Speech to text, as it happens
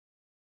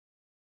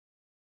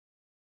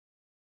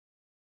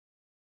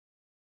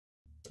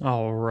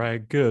All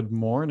right, good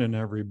morning,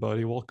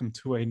 everybody. Welcome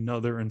to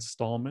another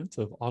installment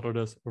of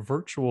Autodesk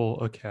Virtual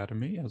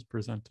Academy as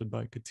presented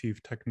by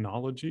KETIV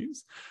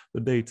Technologies. The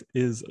date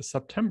is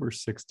September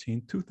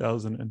 16th,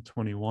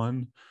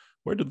 2021.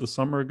 Where did the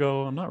summer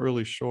go? I'm not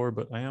really sure,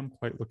 but I am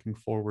quite looking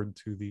forward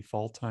to the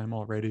fall time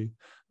already.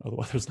 The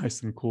weather's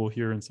nice and cool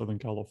here in Southern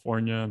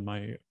California, and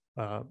my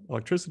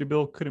electricity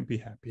bill couldn't be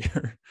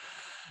happier.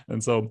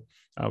 And so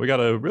we got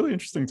a really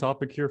interesting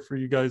topic here for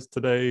you guys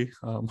today,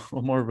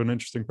 more of an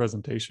interesting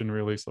presentation,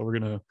 really. So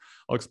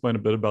I'll explain a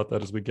bit about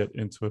that as we get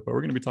into it, but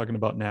we're going to be talking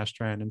about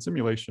Nastran and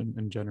simulation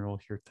in general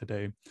here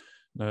today.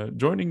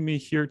 Joining me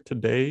here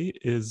today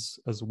is,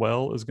 as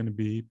well, is going to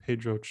be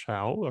Pedro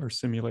Chow, our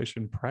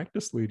simulation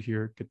practice lead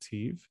here at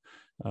KETIV.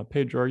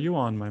 Pedro, are you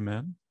on, my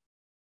man?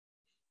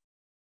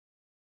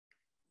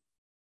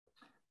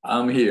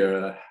 I'm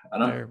here.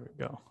 There we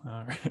go.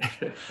 All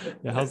right.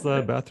 Yeah, how's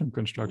the bathroom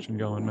construction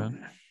going,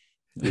 man?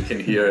 You can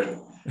hear.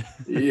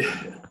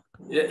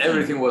 Yeah,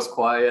 everything was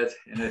quiet,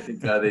 and I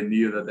think they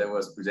knew that I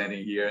was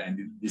presenting here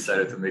and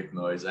decided to make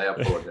noise. I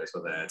apologize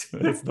for that.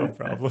 That's no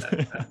problem.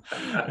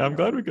 Yeah, I'm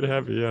glad we could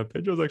have you. Yeah,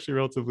 Pedro's actually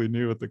relatively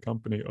new at the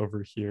company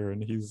over here,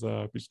 and he's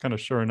kind of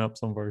shoring up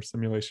some of our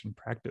simulation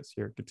practice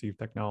here at KETIV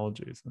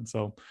Technologies. And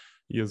so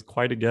he is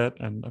quite a get,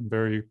 and I'm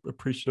very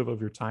appreciative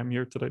of your time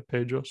here today,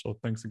 Pedro. So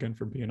thanks again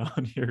for being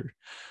on here.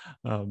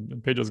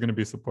 And Pedro's going to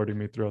be supporting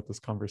me throughout this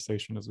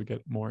conversation as we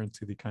get more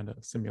into the kind of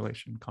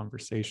simulation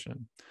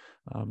conversation.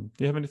 Do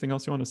you have anything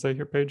else you want to say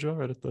here, Pedro,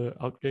 right at the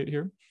outgate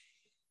here?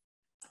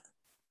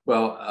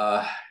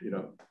 Well,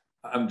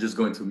 I'm just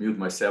going to mute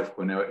myself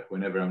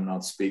whenever I'm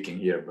not speaking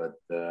here, but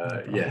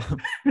yeah.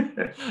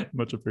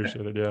 Much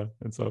appreciated, yeah.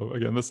 And so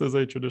again, this is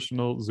a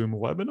traditional Zoom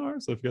webinar.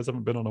 So if you guys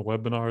haven't been on a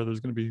webinar, there's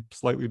going to be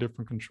slightly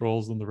different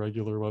controls than the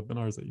regular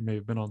webinars that you may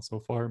have been on so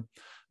far.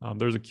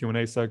 There's a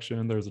Q&A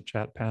section, there's a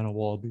chat panel.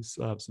 We'll be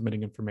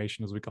submitting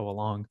information as we go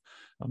along,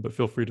 but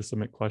feel free to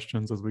submit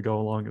questions as we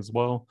go along as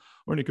well,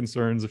 or any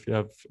concerns if you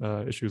have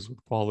issues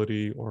with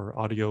quality or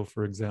audio,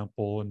 for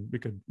example, and we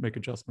could make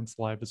adjustments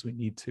live as we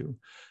need to.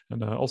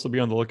 And also be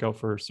on the lookout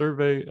for a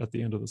survey at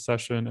the end of the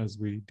session, as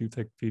we do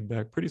take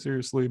feedback pretty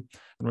seriously, and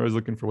we're always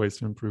looking for ways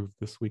to improve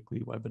this weekly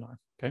webinar,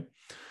 okay?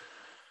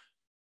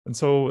 And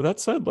so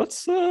that said,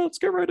 let's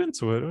get right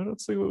into it.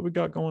 Let's see what we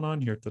got going on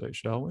here today,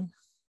 shall we?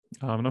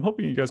 And I'm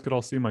hoping you guys could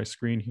all see my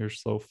screen here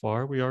so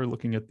far. We are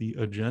looking at the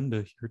agenda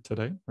here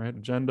today, right?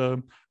 Agenda,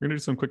 we're gonna do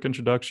some quick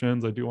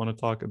introductions. I do wanna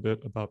talk a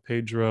bit about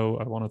Pedro.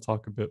 I wanna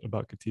talk a bit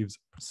about KETIV's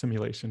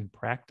simulation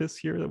practice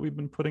here that we've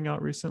been putting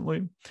out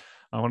recently.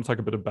 I wanna talk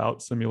a bit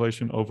about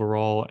simulation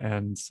overall.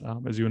 And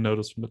as you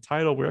notice from the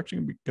title, we're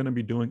actually gonna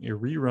be doing a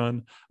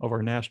rerun of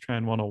our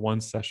Nastran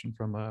 101 session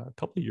from a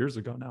couple of years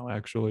ago now,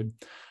 actually.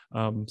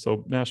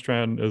 So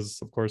Nastran is,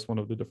 of course, one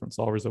of the different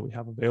solvers that we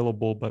have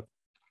available, but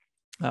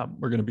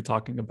we're going to be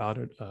talking about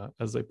it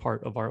as a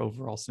part of our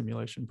overall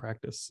simulation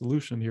practice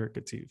solution here at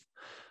KETIV.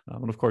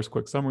 And of course,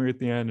 quick summary at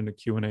the end and a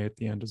Q&A at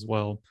the end as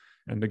well.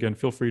 And again,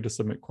 feel free to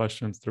submit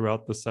questions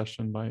throughout the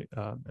session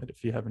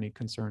if you have any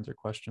concerns or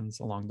questions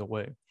along the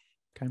way.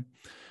 Okay.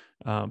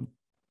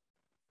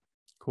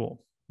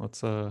 Cool.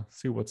 Let's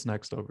see what's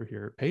next over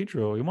here.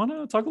 Pedro, you want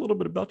to talk a little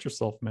bit about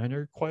yourself, man?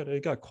 You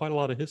got quite a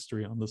lot of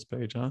history on this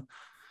page, huh?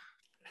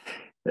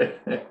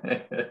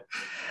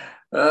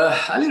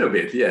 A little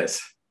bit,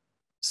 yes.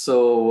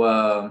 So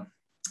I'm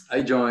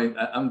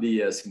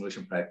the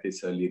simulation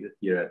practice lead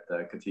here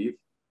at KETIV.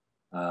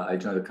 I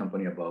joined the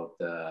company about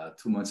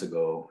 2 months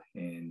ago,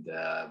 and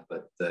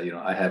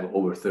I have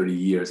over 30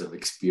 years of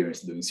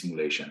experience doing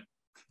simulation.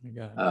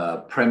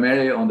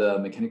 Primarily on the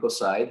mechanical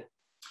side.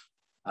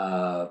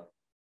 I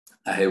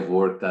have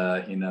worked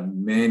in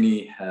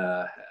many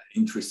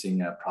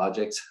interesting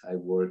projects. I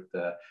worked,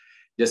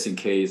 just in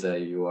case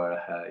you are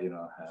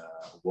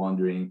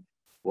wondering,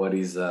 what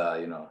is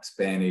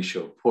Spanish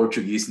or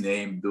Portuguese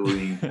name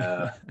doing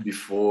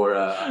before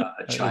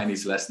a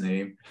Chinese last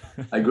name.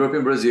 I grew up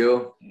in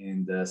Brazil,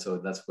 and so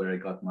that's where I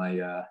got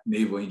my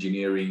naval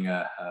engineering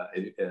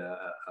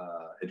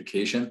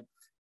education.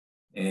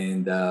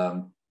 And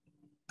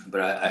but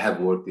I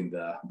have worked in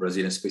the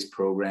Brazilian space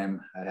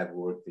program. I have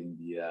worked in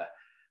the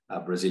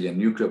Brazilian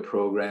nuclear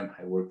program.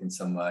 I worked in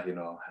some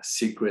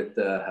secret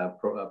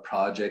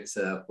projects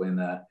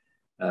when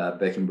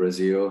back in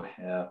Brazil,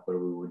 where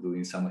we were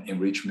doing some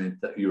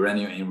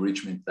uranium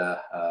enrichment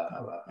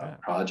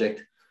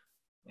project.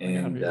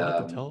 And you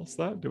allowed to tell us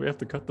that? Do we have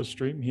to cut the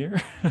stream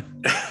here? Oh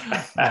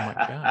my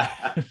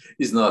God.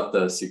 It's not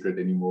a secret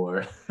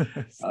anymore.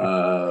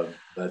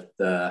 But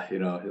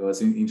it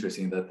was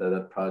interesting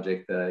that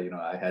project,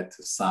 I had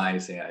to sign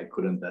saying I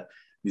couldn't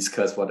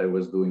discuss what I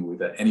was doing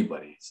with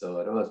anybody.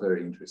 So that was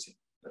very interesting.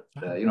 But,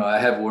 I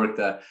have worked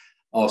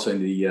also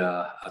in the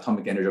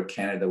Atomic Energy of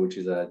Canada, which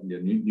is a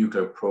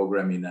nuclear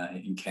program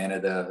in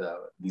Canada,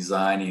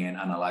 designing and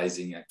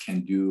analyzing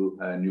CAN-do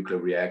nuclear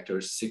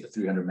reactors,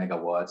 300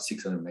 megawatts,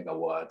 600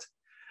 megawatts.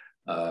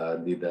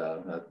 Did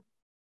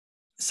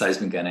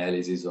seismic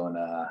analysis on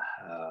a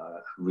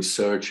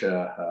research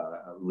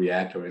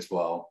reactor as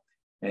well.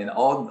 And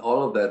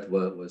all of that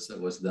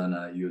was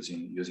done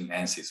using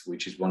ANSYS,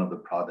 which is one of the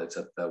products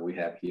that we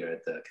have here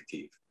at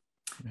KETIV.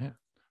 Yeah.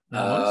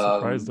 I'm always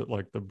surprised at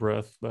like the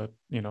breadth that,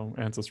 you know,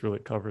 ANSYS really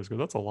covers, because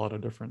that's a lot of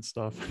different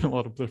stuff in a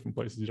lot of different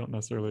places. You don't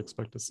necessarily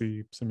expect to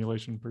see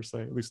simulation per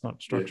se, at least not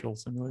structural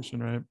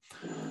simulation, right?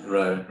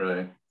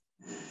 Right.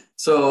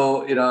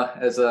 So, you know,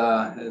 as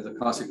a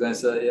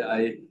consequence,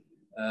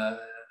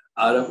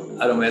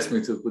 Adam asked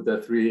me to put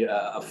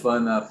a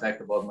fun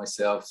fact about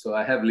myself. So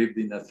I have lived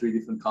in 3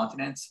 different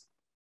continents,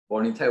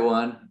 born in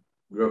Taiwan,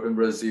 grew up in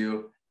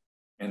Brazil,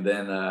 and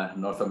then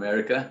North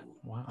America.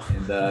 Wow.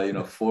 And, you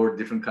know, 4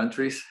 different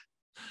countries.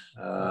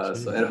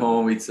 So at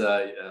home, it's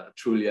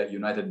truly a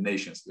United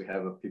Nations. We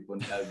have people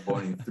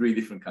born in 3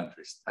 different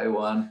countries: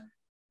 Taiwan,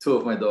 2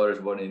 of my daughters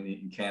born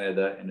in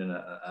Canada, and then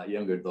a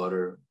younger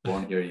daughter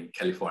born here in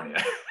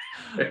California.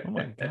 Oh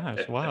my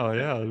gosh. Wow.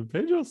 Yeah.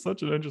 Pedro's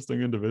such an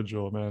interesting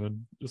individual, man.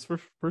 And just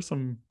for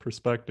some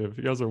perspective, if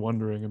you guys are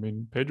wondering, I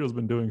mean, Pedro's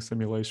been doing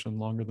simulation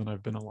longer than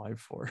I've been alive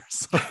for.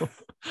 So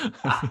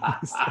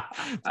he's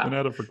been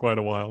at it for quite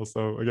a while.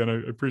 So again,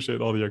 I appreciate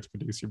all the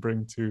expertise you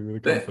bring to the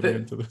company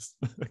and to this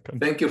country.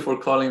 Thank you for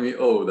calling me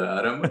old,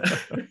 Adam.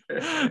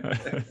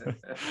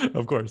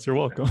 Of course, you're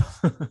welcome.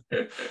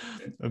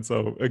 And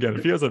so again,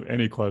 if you guys have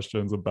any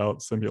questions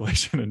about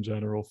simulation in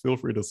general, feel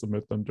free to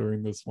submit them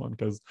during this one,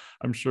 because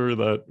I'm sure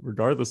that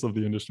regardless of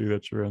the industry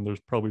that you're in, there's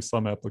probably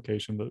some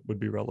application that would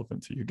be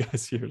relevant to you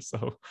guys here.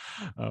 So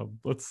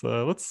let's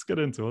get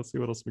into it. Let's see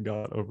what else we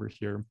got over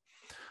here.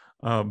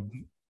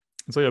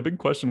 So yeah, a big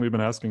question we've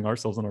been asking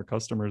ourselves and our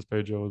customers,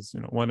 Pedro, is,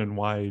 you know, when and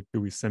why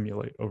do we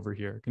simulate over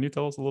here? Can you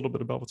tell us a little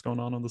bit about what's going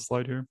on the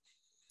slide here?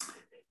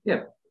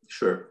 Yeah,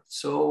 sure.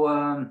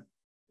 So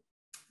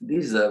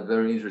this is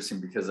very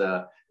interesting because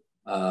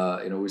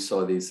you know, we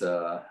saw this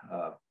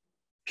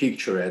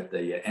picture at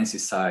the ANSYS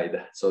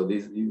side. So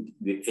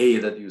the A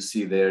that you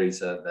see there is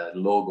the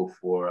logo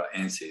for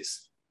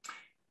ANSYS.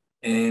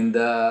 And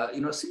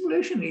you know,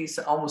 simulation is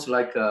almost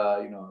like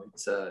you know,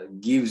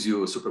 it gives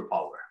you a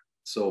superpower.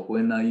 So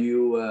when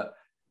you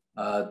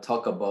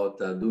talk about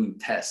doing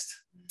tests,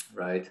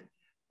 right?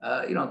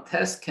 You know,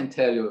 tests can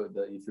tell you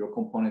that if your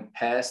component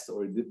passed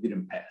or it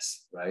didn't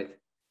pass, right?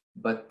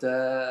 But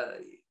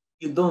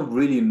you don't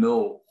really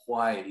know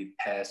why it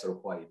passed or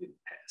why it didn't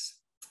pass,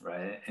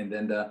 right? And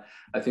then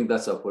I think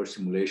that's where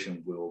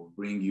simulation will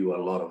bring you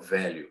a lot of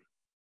value.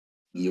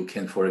 You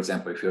can, for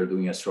example, if you're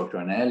doing a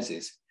structural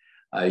analysis,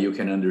 you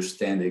can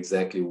understand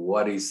exactly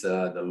what is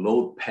the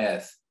load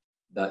path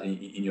that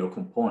in your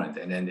component,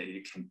 and then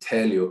it can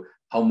tell you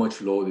how much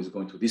load is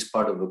going to this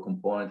part of the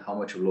component, how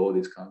much load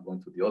is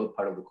going to the other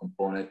part of the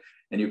component,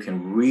 and you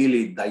can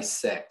really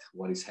dissect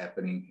what is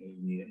happening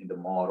in the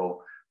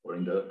model or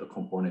in the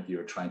component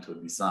you're trying to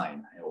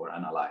design or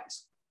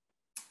analyze.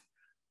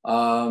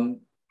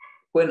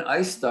 When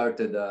I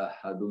started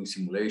doing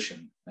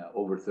simulation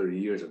over 30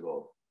 years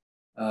ago,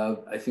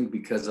 I think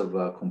because of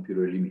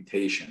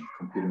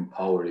computing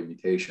power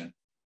limitation,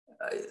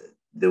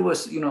 there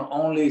was, you know,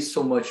 only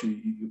so much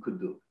you could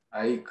do.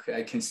 I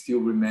can still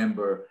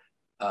remember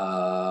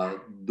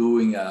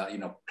doing, you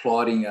know,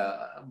 plotting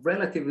a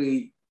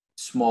relatively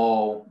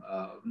small,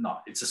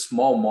 it's a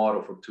small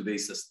model for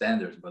today's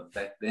standards, but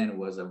back then it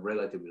was a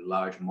relatively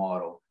large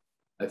model.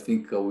 I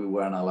think we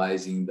were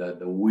analyzing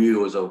the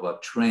wheels of a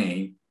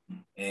train,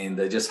 and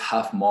just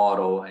half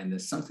model,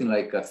 and something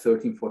like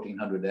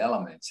 1,400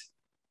 elements.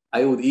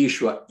 I would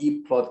issue a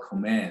eplot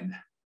command.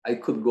 I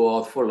could go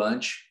out for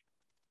lunch,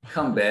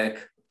 come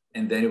back,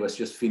 and then it was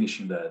just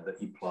finishing the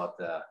eplot,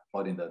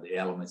 plotting the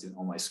elements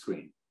on my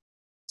screen.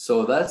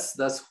 So that's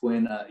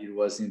when it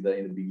was in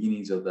the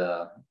beginnings of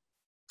the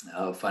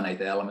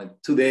finite element.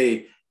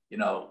 Today, you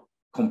know,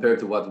 compared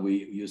to what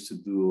we used to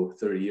do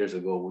 30 years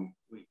ago,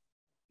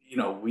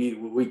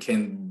 we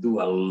can do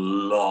a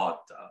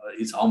lot.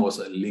 It's almost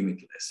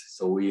limitless.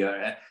 So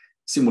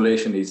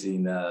simulation is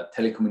in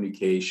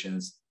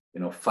telecommunications, you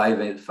know,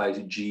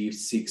 5G,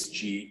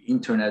 6G,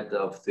 Internet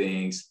of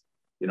Things,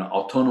 you know,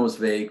 autonomous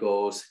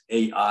vehicles,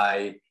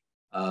 AI,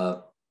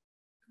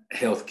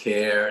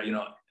 healthcare, you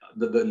know,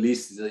 the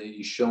list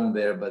is shown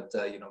there, but,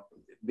 you know,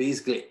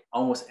 basically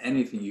almost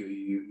anything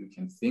you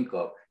can think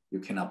of, you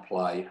can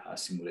apply a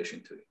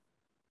simulation to it.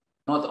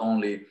 Not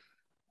only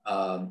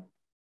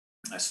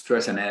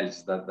stress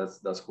analysis,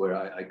 that's where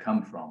I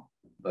come from,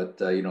 but,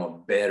 you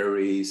know,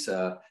 batteries,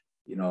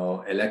 you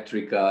know,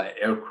 electric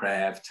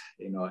aircraft,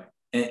 you know,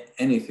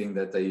 anything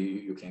that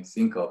you can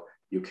think of,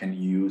 you can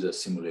use a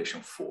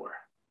simulation for.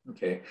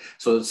 Okay,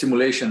 so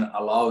simulation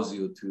allows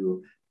you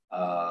to,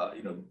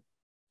 you know,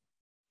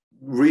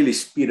 really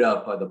speed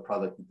up the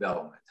product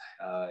development.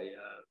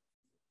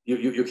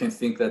 You can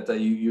think that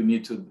you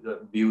need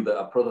to build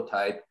a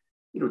prototype.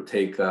 It'll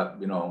take,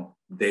 you know,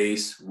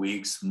 days,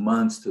 weeks,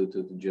 months to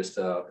just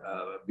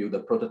build a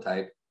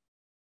prototype.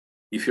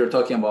 If you're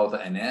talking about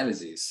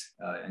analysis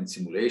and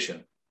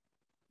simulation,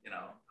 you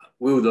know,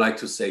 we would like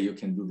to say you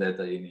can do that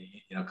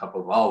in a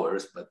couple of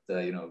hours, but,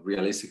 you know,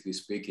 realistically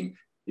speaking,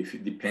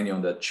 depending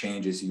on the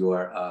changes you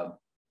are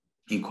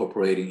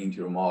incorporating into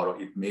your model,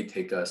 it may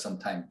take some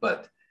time.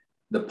 But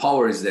the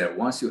power is there.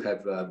 Once you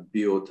have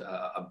built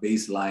a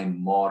baseline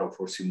model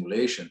for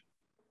simulation,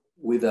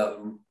 with a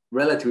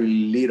relatively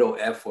little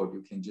effort,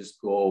 you can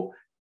just go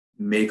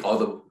make all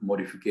the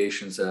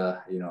modifications,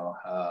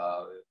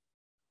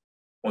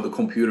 on the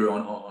computer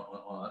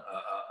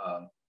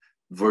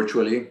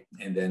virtually,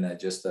 and then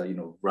just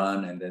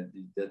run, and then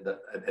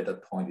at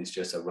that point it's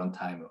just a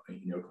runtime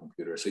in your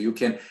computer. So you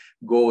can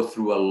go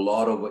through a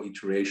lot of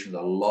iterations,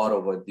 a lot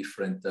of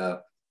different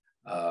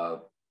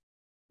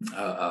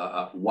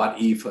what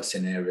if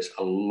scenarios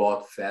a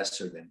lot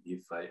faster than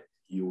if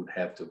you would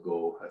have to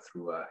go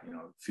through a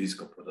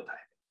physical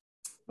prototype.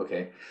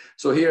 Okay,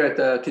 so here at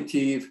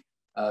KETIV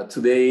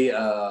today.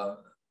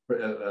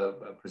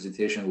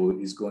 Presentation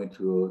is going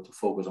to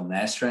focus on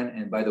Nastran.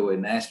 And by the way,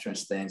 Nastran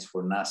stands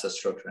for NASA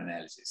Structural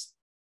Analysis.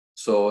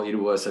 So it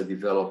was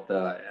developed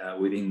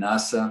within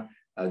NASA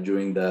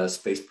during the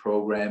space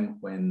program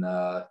when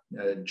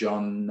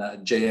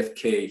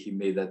JFK, he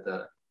made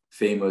that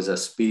famous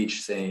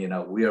speech saying,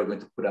 we are going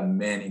to put a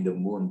man in the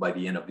moon by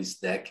the end of this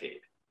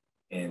decade.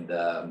 And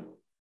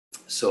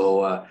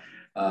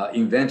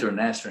inventor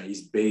Nastran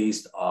is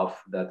based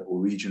off that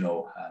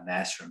original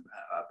Nastran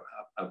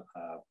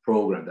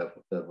program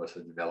that was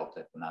developed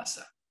at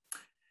NASA.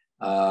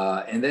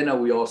 And then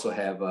we also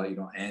have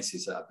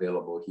ANSYS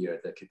available here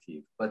at the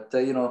KETIV. But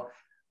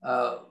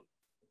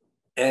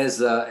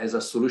as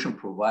a solution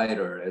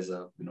provider, as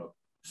a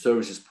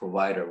services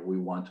provider, we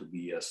want to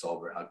be a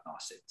software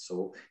agnostic.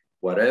 So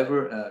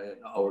whatever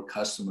our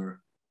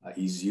customer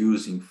is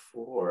using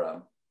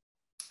for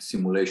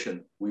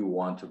simulation, we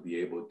want to be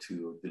able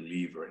to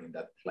deliver in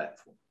that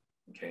platform.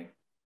 Okay.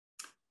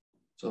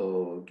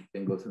 So you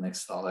can go to the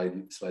next slide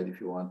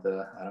if you want,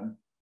 Adam.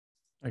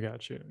 I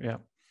got you. Yeah.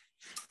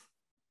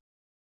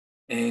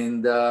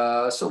 And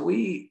so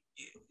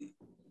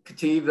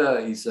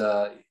KETIV is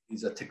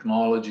a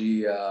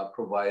technology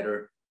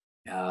provider,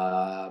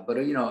 but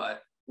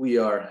we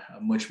are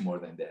much more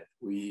than that.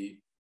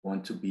 We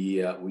want to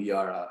be. We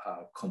are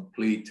a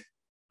complete,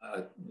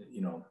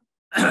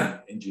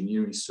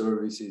 engineering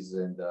services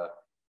and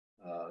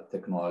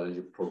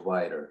technology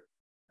provider.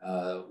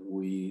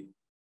 We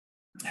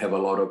have a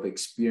lot of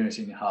experience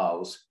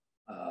in-house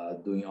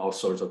doing all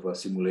sorts of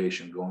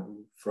simulation,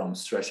 going from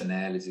stress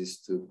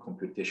analysis to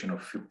computational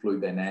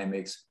fluid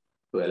dynamics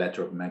to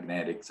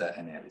electromagnetic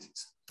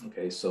analysis.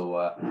 Okay,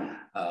 so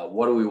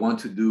what we want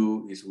to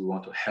do is we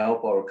want to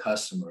help our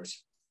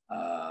customers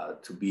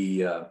to be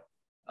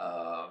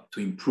to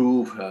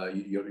improve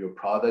your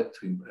product,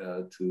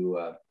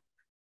 to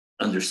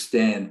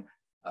understand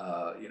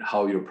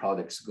how your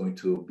product is going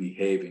to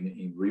behave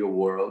in real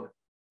world.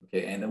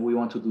 Okay, and we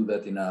want to do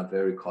that in a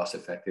very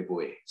cost-effective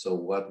way. So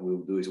what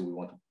we'll do is we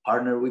want to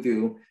partner with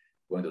you.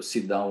 We want to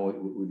sit down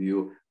with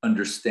you,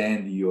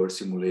 understand your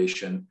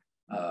simulation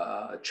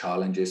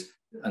challenges,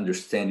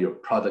 understand your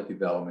product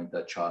development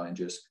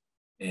challenges,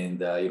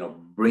 and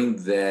bring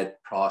that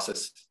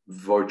process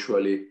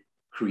virtually,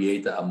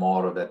 create a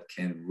model that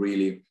can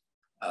really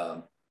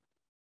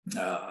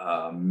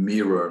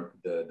mirror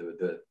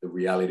the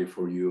reality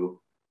for you.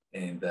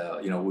 And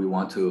we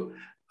want to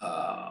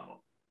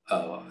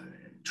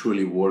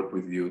truly work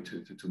with you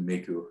to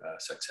make you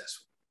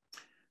successful.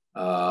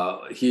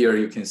 Here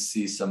you can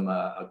see some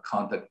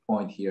contact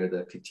point here,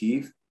 the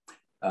KETIV.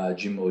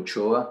 Jim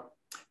Ochoa,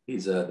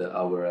 he's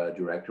our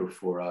director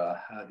for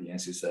the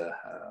ANSYS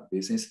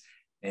business.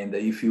 And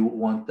if you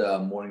want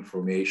more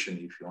information,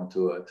 if you want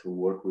to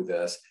work with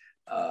us,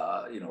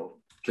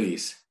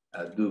 please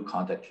do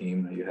contact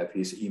him. You have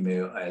his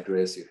email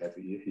address, you have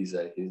his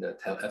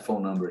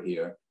phone number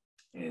here,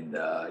 and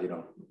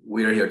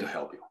we're here to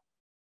help you.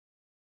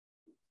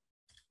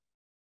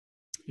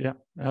 Yeah,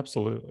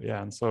 absolutely.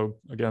 Yeah. And so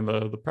again,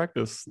 the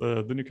practice,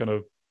 the new kind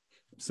of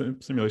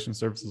simulation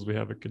services we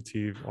have at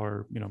KETIV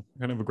are,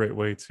 kind of a great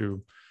way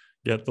to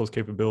get those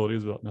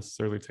capabilities without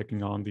necessarily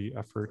taking on the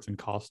effort and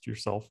cost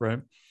yourself,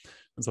 right?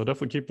 And so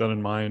definitely keep that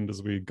in mind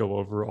as we go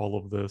over all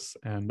of this.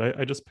 And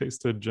I just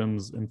pasted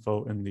Jim's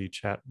info in the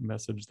chat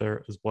message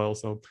there as well.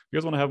 So if you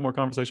guys want to have more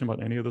conversation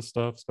about any of this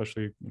stuff,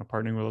 especially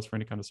partnering with us for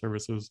any kind of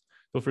services,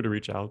 feel free to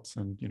reach out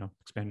and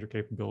expand your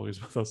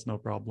capabilities with us, no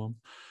problem.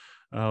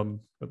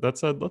 But that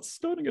said, let's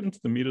go ahead and get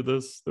into the meat of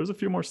this. There's a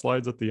few more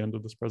slides at the end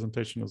of this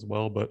presentation as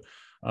well, but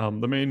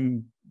the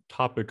main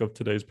topic of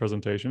today's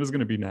presentation is going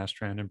to be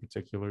Nastran in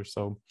particular.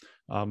 So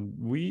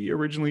we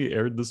originally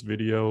aired this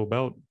video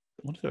about,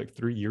 I want to say like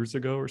 3 years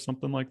ago or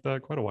something like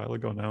that, quite a while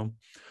ago now.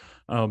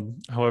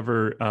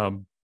 However,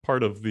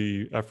 part of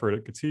the effort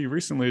at KETIV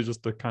recently is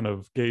just to kind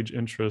of gauge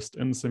interest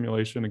in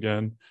simulation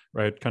again,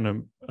 right? Kind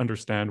of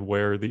understand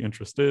where the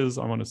interest is.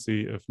 I want to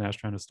see if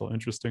Nastran is still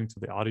interesting to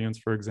the audience,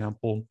 for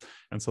example.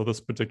 And so this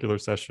particular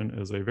session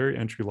is a very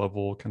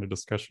entry-level kind of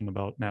discussion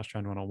about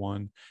Nastran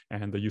 101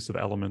 and the use of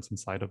elements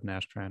inside of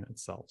Nastran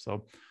itself.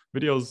 So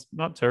video's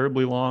not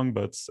terribly long,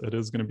 but it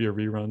is going to be a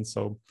rerun.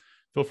 So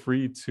feel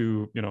free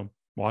to,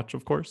 watch,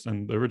 of course,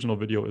 and the original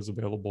video is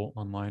available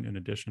online in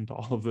addition to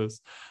all of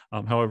this.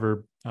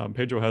 However,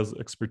 Pedro has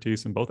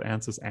expertise in both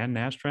ANSYS and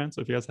Nastran,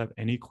 so if you guys have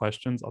any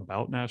questions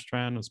about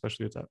Nastran,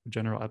 especially its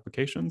general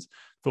applications,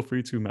 feel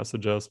free to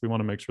message us. We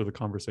want to make sure the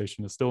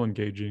conversation is still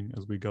engaging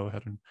as we go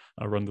ahead and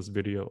run this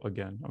video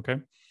again, okay?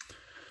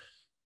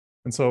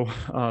 And so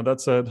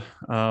that said,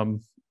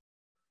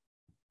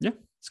 yeah,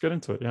 let's get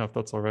into it. Yeah, if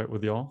that's all right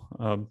with y'all.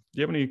 Do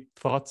you have any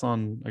thoughts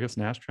on, I guess,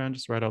 Nastran,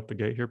 just right out the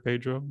gate here,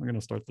 Pedro? I'm going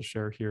to start the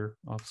share here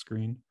off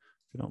screen,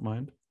 if you don't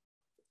mind.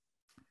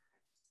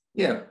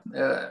 Yeah,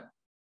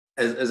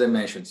 as I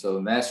mentioned, so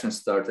Nastran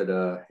started,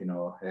 at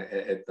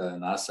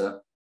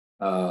NASA.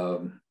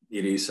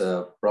 It is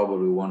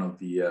probably one of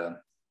the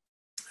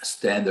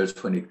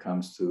standards when it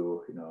comes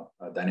to,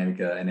 dynamic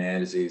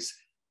analysis.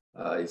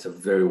 It's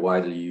very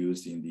widely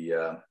used in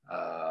the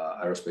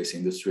aerospace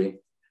industry.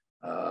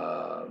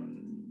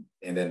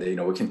 And then,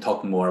 we can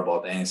talk more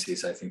about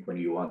ANSYS, I think, when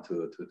you want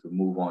to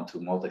move on to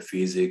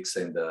multi-physics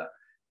and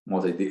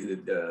multi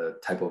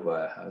type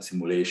of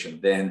simulation.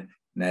 Then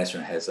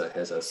Nastran has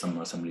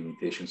some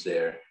limitations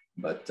there.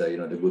 But,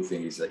 the good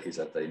thing is that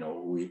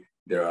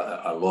there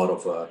are a lot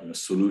of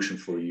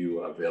solutions for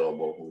you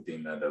available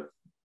within the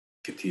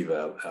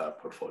KETIV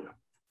portfolio.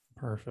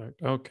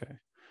 Perfect. Okay.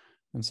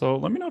 And so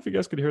let me know if you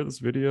guys could hear this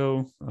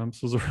video.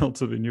 This was a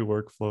relatively new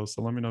workflow,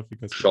 so let me know if you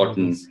guys could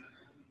hear this.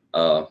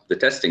 The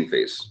testing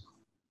phase.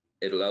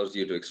 It allows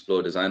you to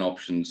explore design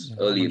options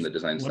early in the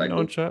design cycle. Let me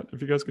know in chat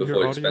if you guys can hear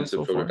audio expensive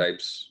so far.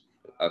 Prototypes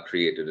are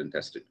created and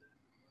tested.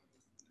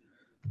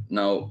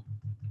 Now,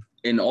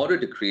 in order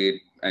to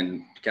create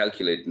and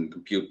calculate and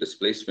compute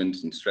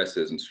displacements and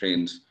stresses and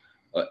strains,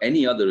 or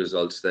any other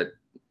results that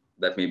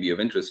may be of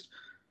interest,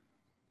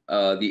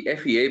 the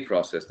FEA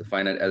process, the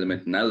finite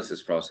element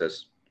analysis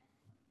process,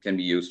 can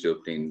be used to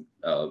obtain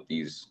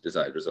these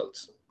desired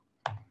results.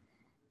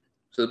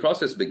 So the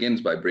process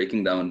begins by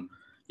breaking down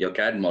your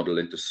CAD model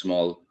into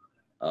small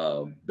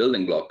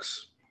building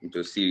blocks, into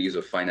a series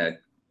of finite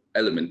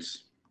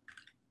elements.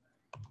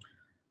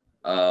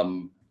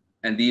 And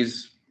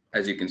these,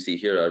 as you can see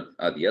here,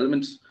 are the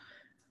elements.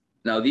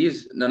 Now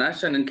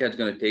Nastran In-CAD is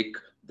going to take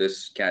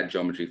this CAD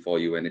geometry for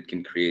you, and it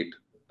can create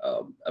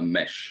a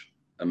mesh.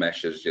 A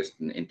mesh is just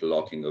an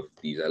interlocking of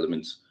these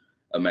elements,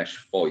 a mesh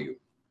for you.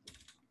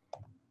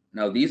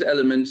 Now, these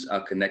elements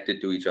are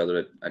connected to each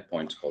other at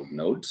points called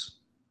nodes.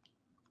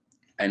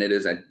 And it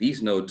is at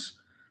these nodes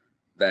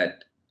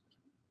that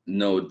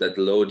the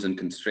loads and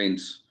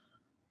constraints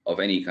of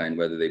any kind,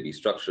 whether they be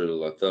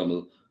structural or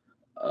thermal,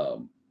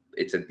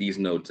 it's at these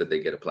nodes that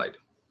they get applied.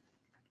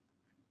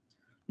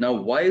 Now,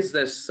 why is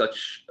there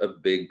such a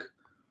big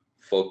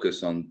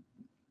focus on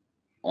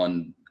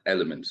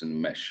elements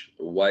in mesh?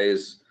 Why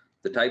is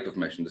the type of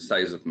mesh and the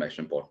size of mesh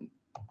important?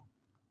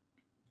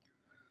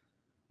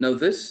 Now,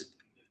 this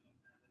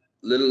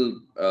little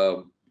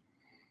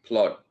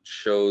plot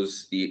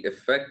shows the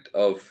effect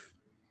of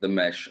the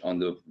mesh on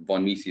the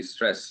von Mises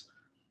stress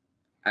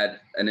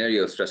at an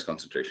area of stress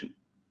concentration.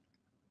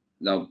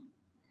 Now,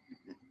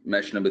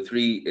 mesh number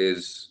 3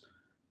 has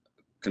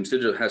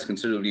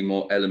considerably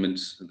more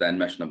elements than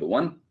mesh number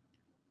 1.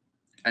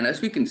 And as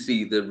we can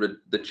see,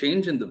 the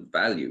change in the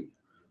value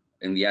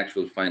in the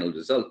actual final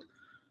result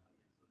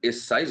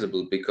is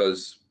sizable,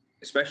 because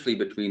especially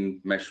between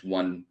mesh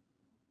 1,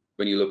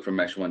 when you look from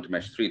mesh 1 to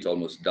mesh 3, it's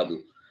almost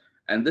double.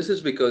 And this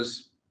is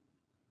because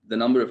the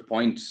number of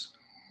points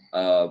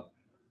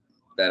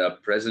that are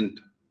present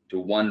to,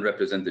 1,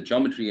 represent the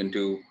geometry, and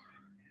 2,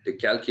 to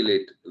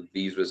calculate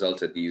these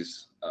results at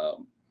these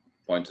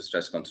points of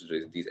stress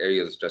concentration, these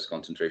areas of stress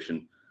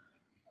concentration,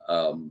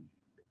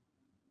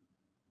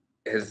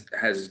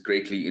 has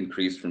greatly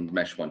increased from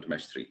mesh 1 to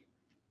mesh 3.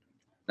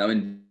 Now,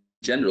 in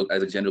general,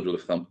 as a general rule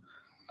of thumb,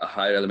 a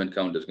higher element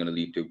count is going to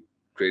lead to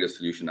greater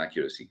solution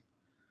accuracy.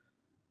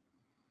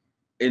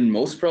 In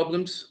most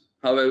problems,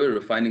 however,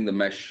 refining the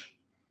mesh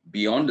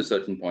beyond a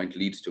certain point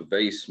leads to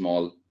very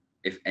small,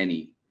 if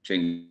any,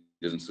 changes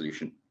in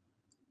solution.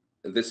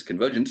 This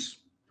convergence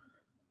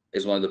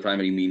is one of the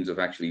primary means of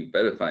actually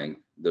verifying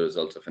the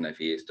results of an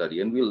FEA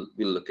study, and we'll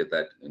look at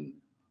that in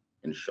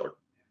short.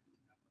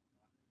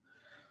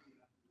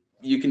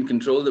 You can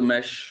control the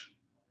mesh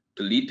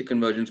to lead to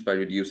convergence by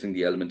reducing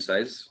the element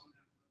size,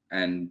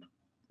 and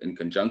in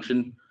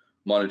conjunction,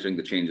 monitoring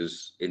the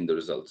changes in the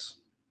results.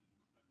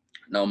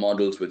 Now,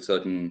 models with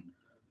certain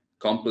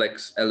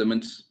complex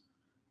elements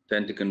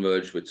tend to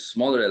converge with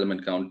smaller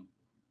element count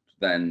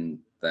than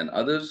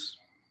others,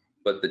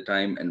 but the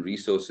time and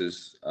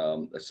resources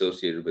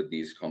associated with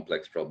these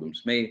complex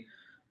problems may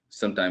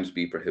sometimes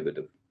be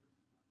prohibitive.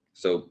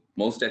 So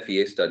most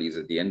FEA studies,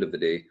 at the end of the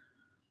day,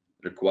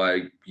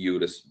 require you,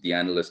 the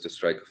analyst, to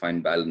strike a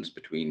fine balance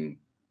between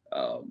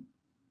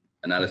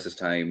analysis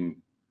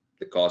time,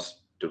 the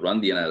cost to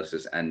run the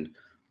analysis, and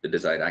the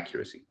desired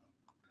accuracy.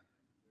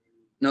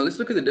 Now, let's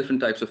look at the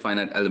different types of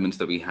finite elements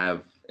that we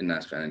have in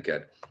Nastran and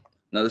CAD.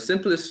 Now, the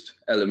simplest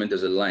element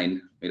is a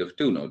line made of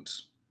 2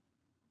 nodes.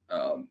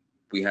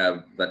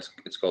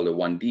 It's called a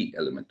 1D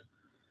element.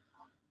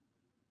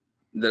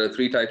 There are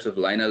 3 types of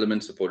line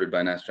elements supported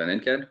by Nastran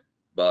and CAD.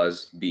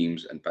 bars,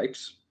 beams, and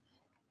pipes.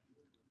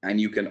 And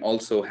you can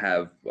also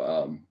have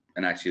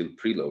an actual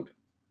preload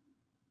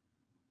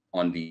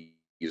on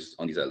these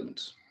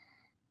elements.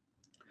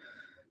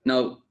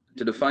 Now,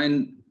 to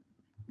define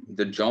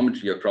the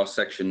geometry or cross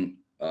section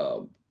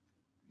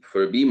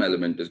for a beam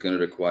element is going to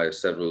require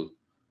several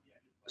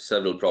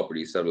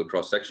properties, several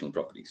cross-sectional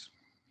properties.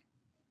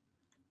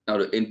 Now,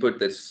 to input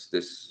this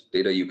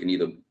data, you can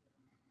either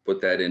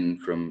put that in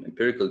from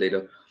empirical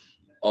data,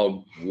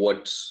 or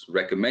what's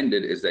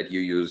recommended is that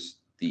you use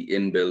the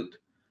inbuilt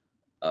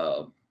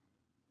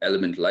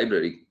element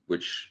library,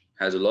 which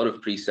has a lot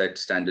of preset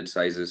standard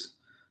sizes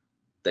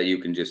that you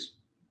can just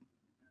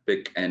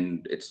pick,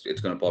 and it's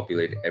going to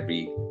populate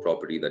every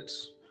property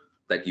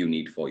that you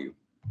need for you.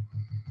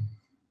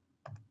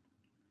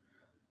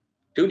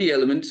 2D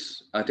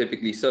elements are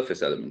typically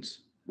surface elements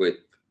with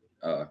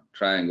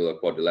triangle or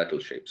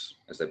quadrilateral shapes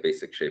as their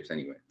basic shapes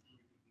anyway.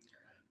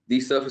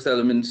 These surface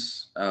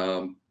elements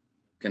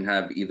can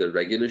have either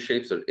regular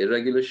shapes or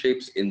irregular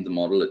shapes in the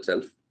model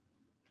itself.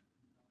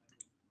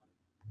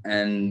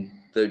 And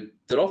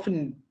they're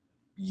often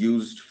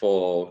used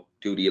for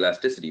 2D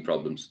elasticity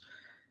problems,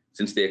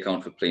 since they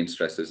account for plane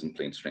stresses and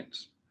plane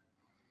strains.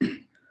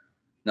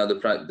 Now,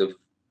 the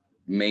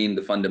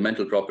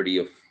fundamental property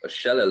of a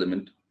shell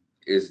element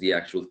is the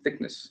actual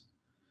thickness.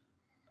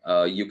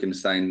 You can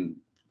assign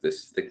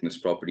this thickness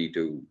property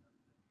to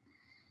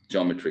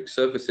geometric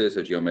surfaces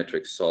or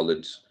geometric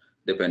solids,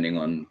 depending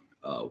on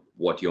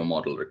what your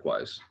model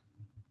requires.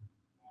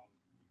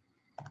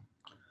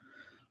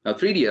 Now,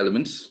 3D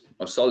elements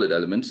or solid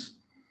elements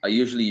are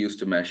usually used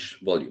to mesh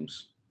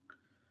volumes.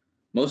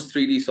 Most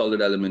 3D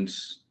solid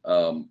elements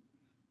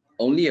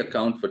only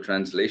account for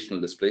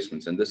translational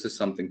displacements, and this is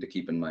something to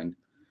keep in mind.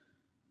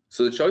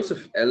 So the choice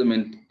of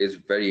element is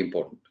very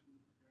important.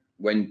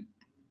 When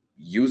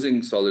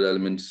using solid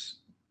elements,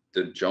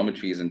 the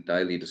geometry is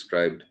entirely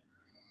described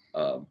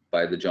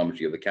by the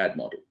geometry of the CAD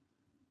model.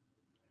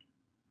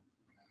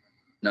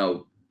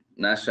 Now,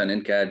 Nastran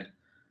In-CAD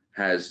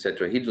has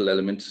tetrahedral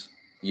elements,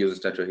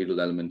 uses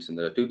tetrahedral elements, and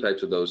there are two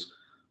types of those,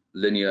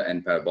 linear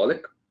and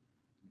parabolic.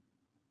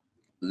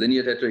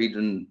 Linear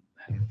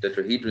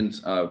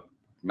tetrahedrons are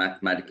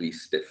mathematically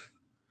stiff.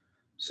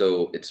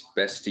 So it's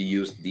best to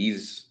use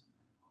these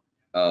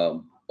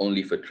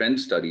only for trend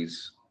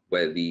studies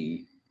where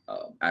the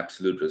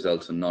absolute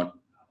results are not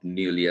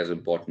nearly as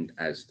important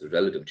as the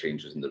relative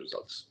changes in the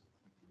results.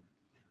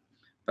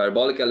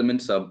 Parabolic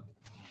elements are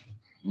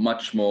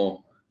much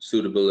more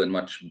suitable and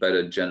much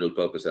better general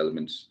purpose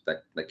elements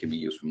that can be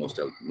used for most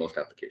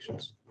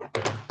applications.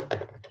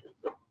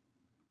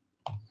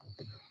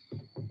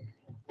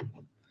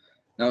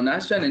 Now,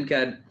 Nastran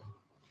In-CAD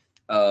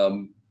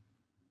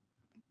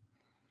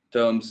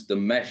terms the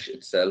mesh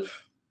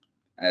itself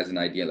as an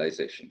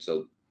idealization.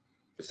 So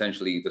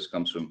essentially, this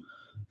comes from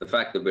the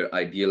fact that we're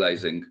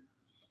idealizing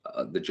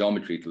the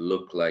geometry to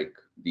look like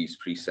these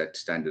preset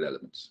standard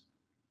elements.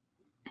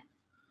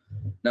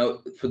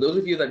 Now, for those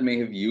of you that may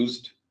have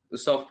used the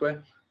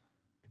software,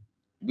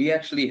 we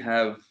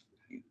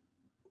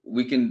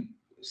can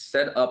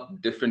set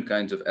up different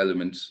kinds of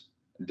elements,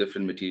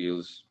 different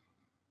materials,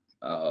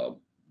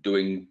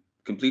 doing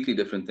completely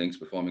different things,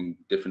 performing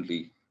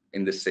differently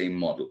in the same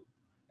model.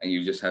 And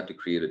you just have to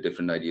create a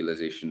different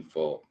idealization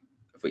for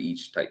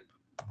each type.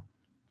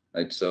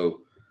 Right?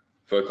 So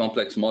for a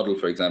complex model,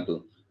 for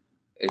example,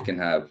 it can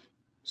have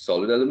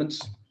solid elements.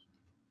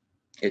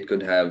 It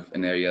could have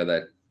an area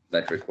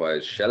that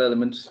requires shell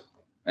elements,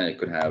 and it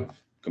could have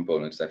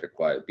components that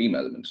require beam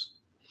elements.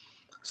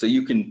 So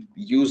you can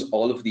use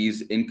all of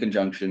these in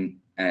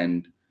conjunction,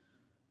 and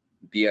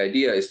the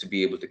idea is to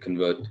be able to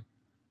convert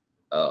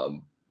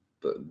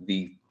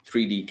the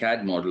 3D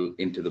CAD model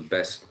into the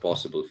best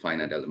possible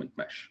finite element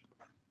mesh.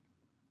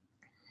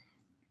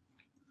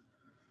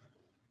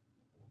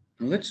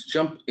 Let's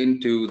jump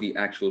into the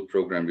actual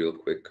program real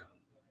quick.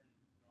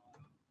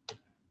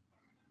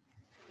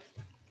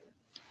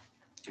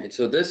 And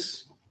so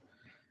this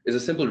is a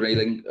simple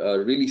railing,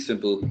 really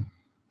simple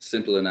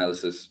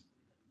analysis.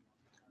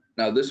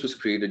 Now, this was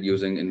created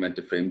using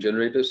inventive frame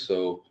generators.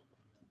 So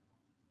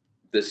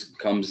this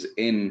comes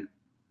in,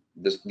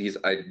 these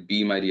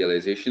beam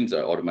idealizations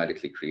are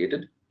automatically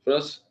created for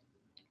us.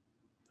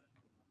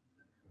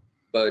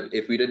 But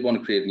if we did want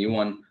to create a new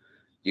one,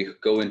 you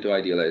could go into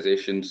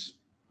idealizations,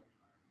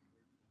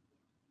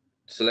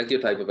 select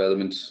your type of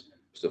elements.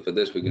 So for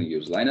this, we're going to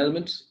use line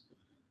elements.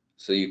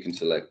 So you can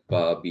select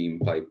bar, beam,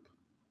 pipe,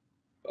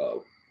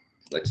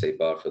 let's say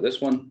bar for this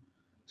one,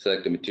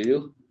 select a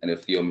material. And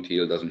if your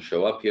material doesn't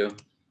show up here,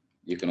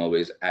 you can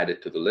always add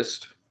it to the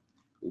list.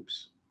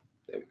 Oops,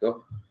 there we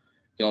go.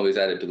 You can always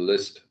add it to the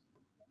list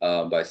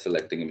by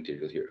selecting a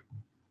material here.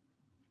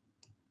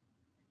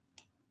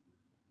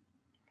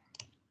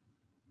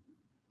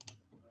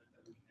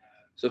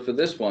 So for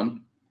this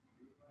one,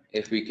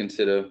 if we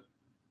consider,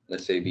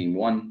 let's say beam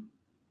 1,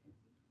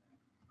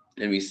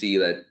 and we see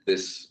that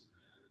this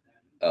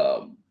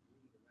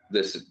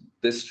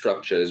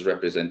structure is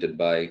represented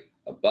by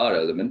a bar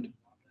element,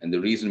 and the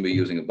reason we're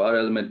using a bar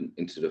element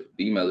instead of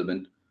beam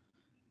element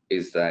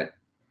is that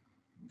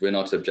we're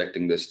not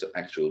subjecting this to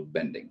actual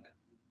bending.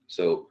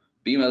 So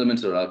beam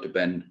elements are allowed to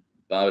bend,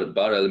 bar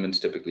elements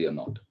typically are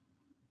not.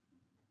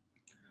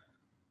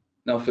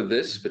 Now for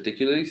this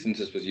particularly, since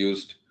this was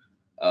used,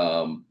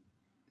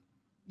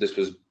 this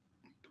was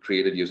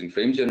created using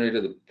frame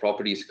generator, the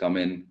properties come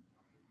in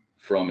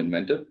from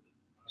Inventor.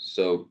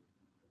 So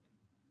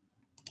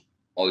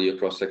all your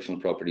cross-sectional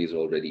properties are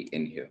already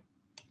in here.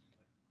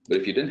 But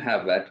if you didn't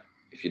have that,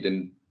 if you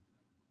didn't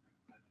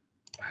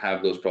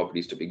have those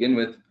properties to begin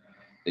with,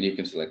 then you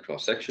can select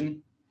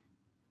cross-section,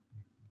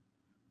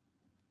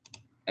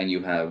 and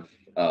you have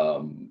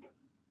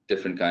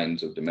different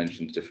kinds of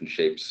dimensions, different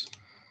shapes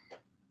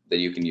that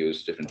you can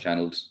use, different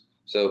channels.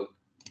 So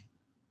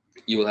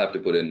you will have to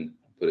put in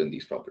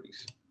these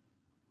properties.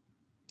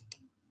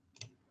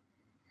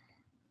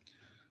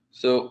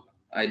 So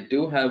I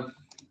do have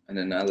an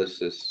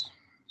analysis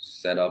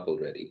set up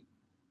already.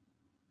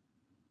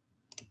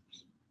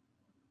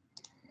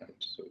 Right,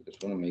 so I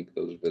just want to make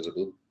those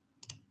visible.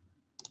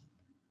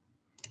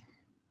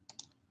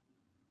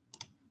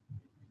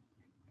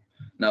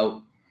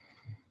 Now,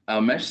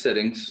 our mesh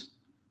settings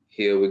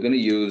here, we're going to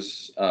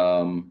use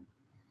an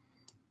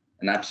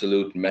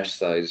absolute mesh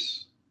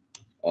size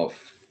of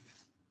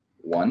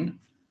 1.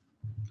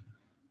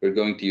 We're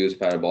going to use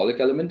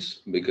parabolic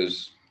elements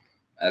because,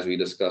 as we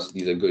discussed,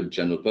 these are good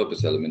general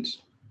purpose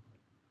elements.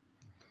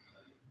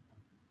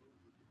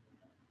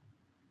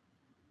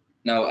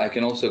 Now, I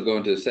can also go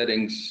into the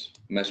settings,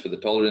 mess with the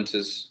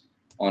tolerances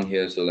on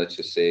here. So let's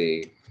just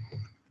say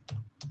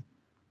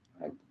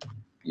I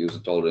use a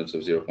tolerance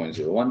of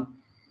 0.01.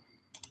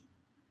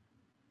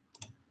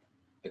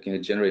 I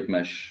can generate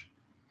mesh,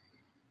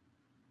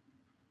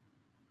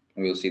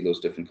 and we'll see those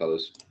different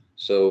colors.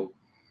 So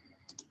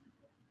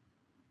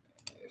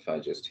if I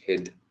just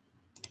hid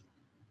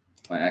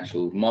my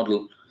actual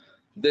model,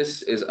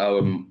 this is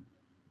our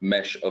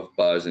mesh of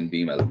bars and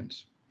beam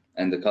elements.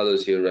 And the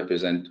colors here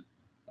represent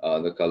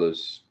the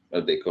colors,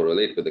 they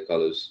correlate with the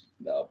colors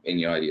in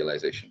your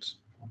idealizations.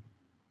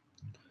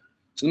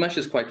 So the mesh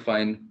is quite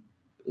fine.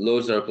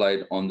 Loads are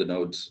applied on the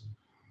nodes,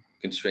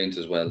 constraints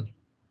as well.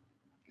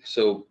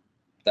 So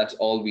that's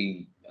all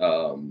we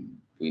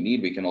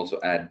need. We can also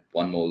add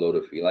one more load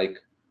if we like.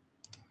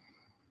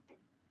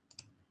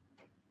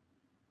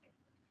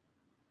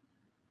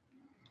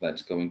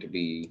 That's going to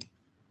be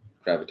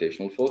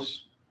gravitational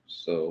force.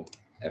 So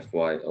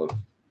Fy of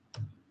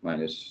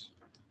minus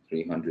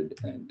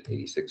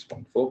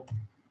 386.4.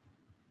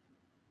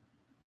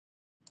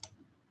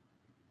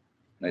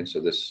 Right,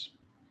 so this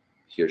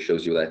here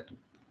shows you that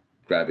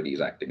gravity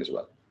is acting as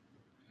well.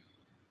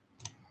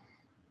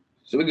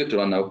 So we're good to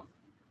run now.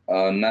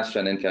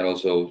 Nastran In-CAD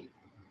also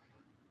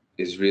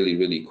is really,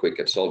 really quick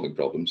at solving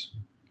problems.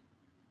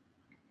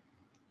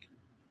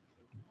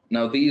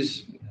 Now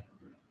these,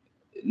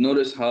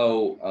 notice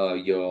how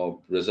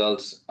your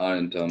results are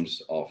in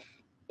terms of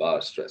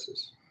bar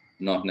stresses,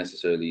 not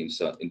necessarily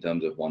in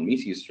terms of 1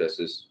 Mises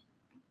stresses,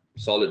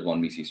 solid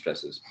 1 Mises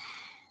stresses,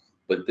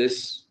 but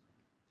this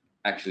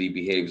actually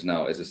behaves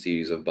now as a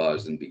series of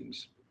bars and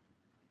beams.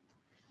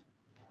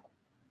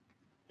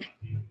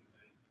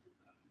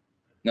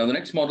 Now the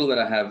next model that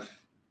I have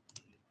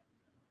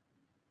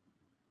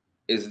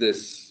is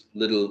this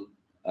little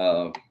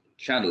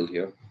channel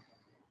here.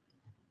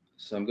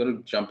 So I'm going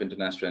to jump into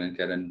Nastran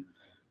In-CAD, and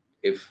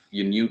if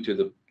you're new to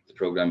the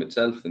program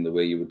itself, then the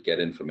way you would get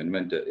in from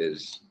Inventor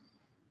is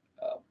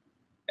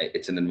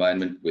it's an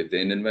environment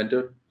within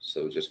Inventor.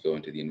 So just go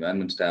into the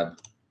Environments tab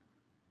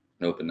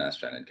and open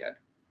Nastran In-CAD.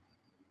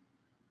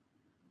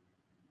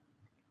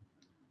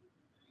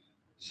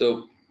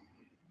 So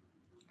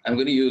I'm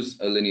going to use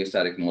a linear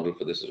static model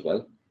for this as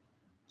well.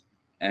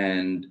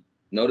 And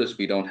notice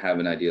we don't have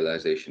an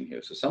idealization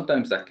here. So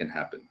sometimes that can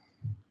happen.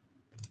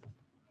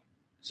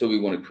 So we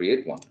want to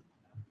create one.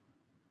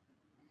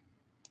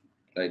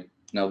 Right?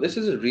 Now this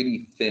is a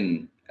really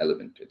thin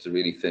element. It's a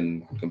really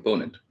thin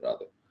component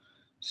rather.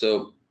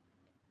 So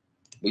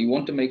we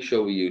want to make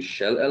sure we use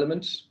shell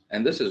elements,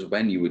 and this is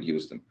when you would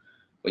use them.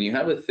 When you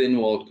have a thin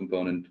walled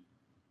component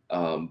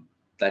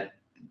that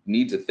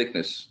needs a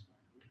thickness,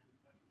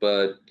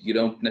 but you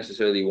don't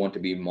necessarily want to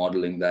be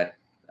modeling that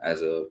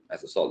as a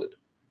solid.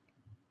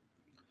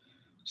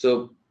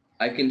 So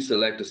I can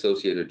select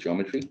associated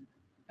geometry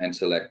and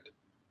select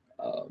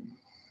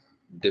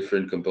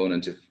different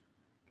components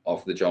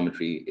of the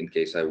geometry in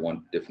case I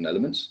want different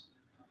elements.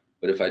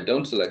 But if I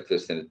don't select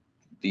this, then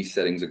these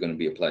settings are going to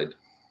be applied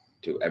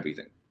to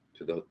everything,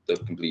 to the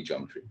complete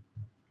geometry.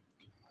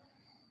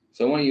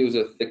 So I want to use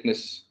a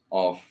thickness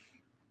of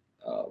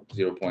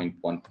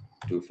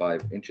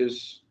 0.125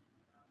 inches.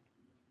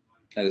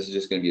 And this is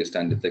just going to be a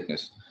standard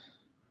thickness.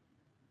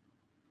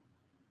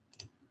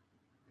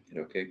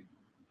 Okay.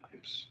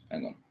 Oops,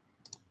 hang on.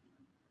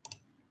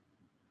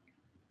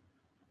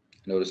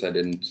 Notice I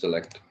didn't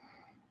select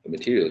the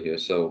material here,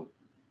 so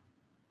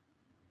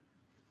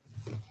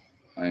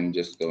I'm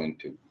just going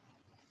to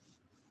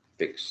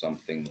pick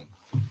something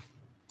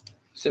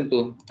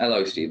simple,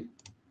 alloy steel.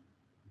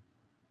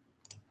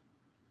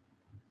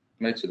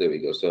 Right, so there we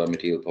go. So our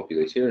material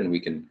populates here, and we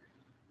can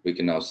we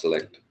can now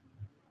select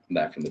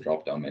that from the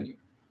drop-down menu.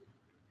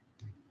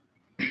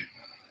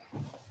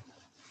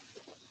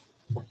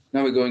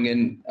 Now we're going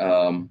in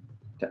to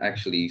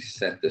actually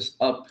set this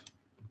up.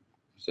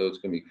 So it's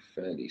going to be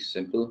fairly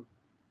simple.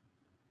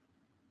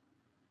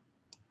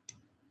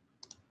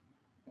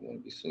 I'm going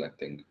to be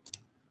selecting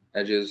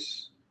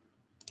edges,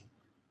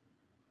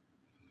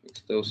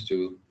 fix those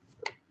two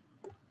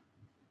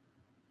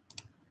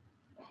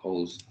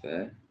holes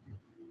there.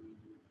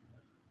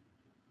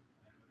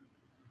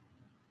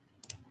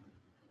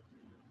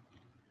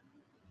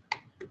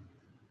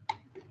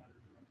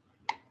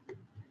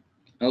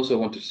 I also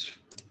want to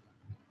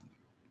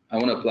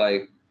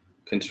apply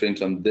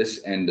constraints on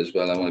this end as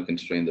well. I want to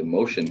constrain the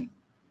motion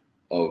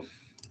of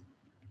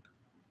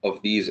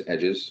these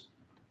edges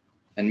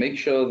and make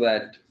sure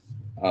that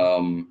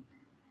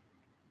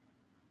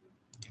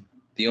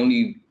the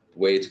only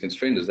way it's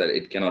constrained is that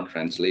it cannot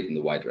translate in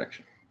the y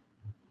direction.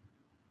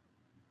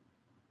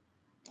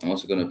 I'm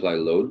also going to apply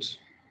loads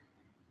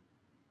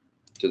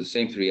to the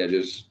same three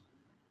edges,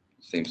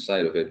 same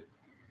side of it.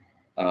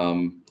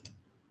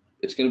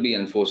 It's going to be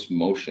enforced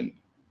motion,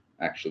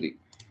 actually.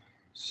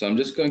 So I'm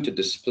just going to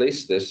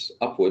displace this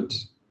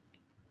upwards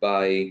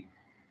by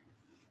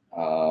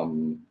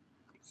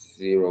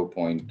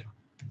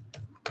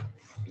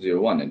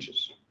 0.01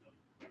 inches.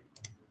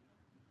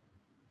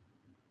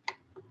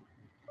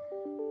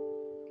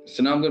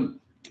 So now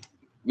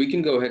we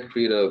can go ahead and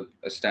create a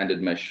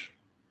standard mesh,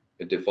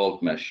 a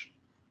default mesh.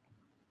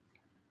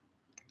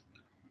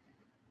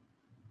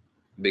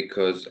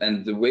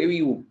 And the way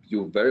you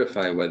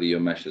verify whether your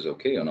mesh is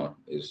okay or not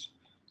is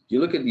you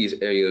look at these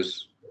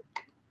areas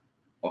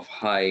of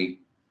high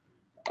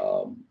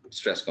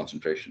stress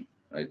concentration,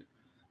 right?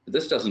 But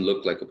this doesn't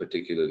look like a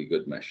particularly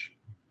good mesh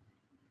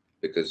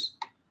because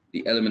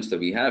the elements that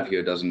we have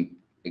here don't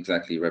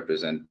exactly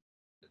represent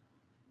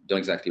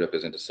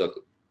a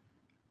circle.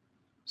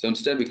 So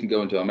instead we can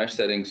go into our mesh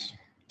settings.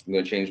 I'm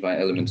going to change my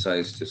element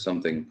size to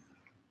something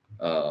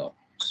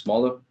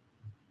smaller.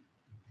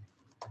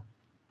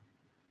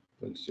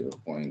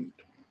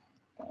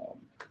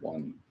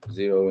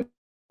 0.10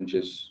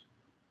 inches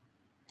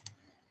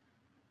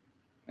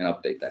and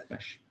update that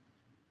mesh.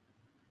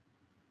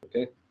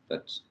 Okay,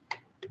 that's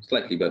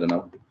slightly better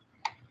now.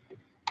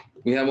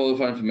 We have all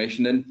of our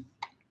information in,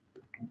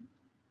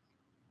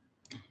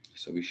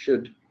 so we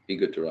should be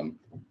good to run.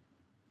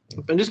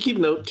 And just keep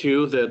note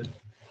too that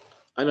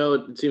I know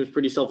it seems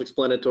pretty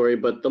self-explanatory,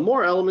 but the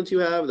more elements you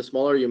have, the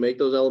smaller you make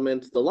those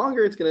elements, the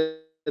longer it's going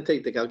to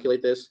take to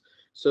calculate this.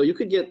 So you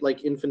could get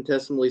like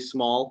infinitesimally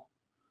small,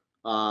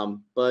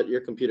 but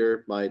your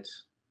computer might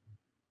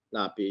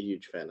not be a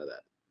huge fan of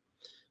that.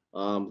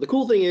 The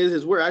cool thing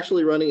is we're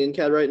actually running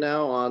In-CAD right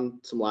now on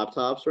some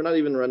laptops. We're not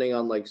even running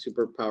on like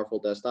super powerful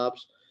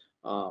desktops.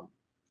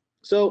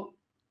 So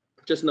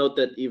just note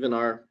that even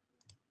our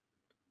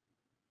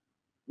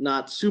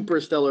not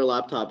super stellar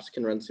laptops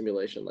can run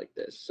simulation like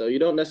this. So you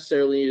don't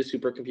necessarily need a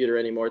supercomputer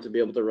anymore to be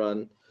able to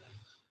run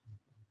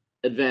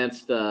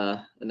advanced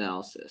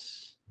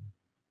analysis.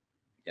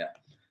 Yeah,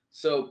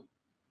 so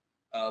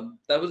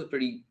that was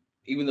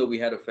even though we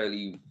had a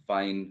fairly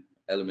fine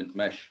element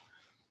mesh,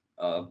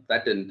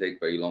 that didn't take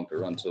very long to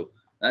run. So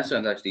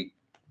Nastran is actually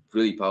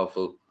really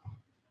powerful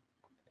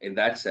in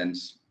that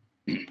sense.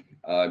 It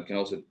can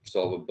also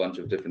solve a bunch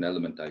of different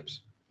element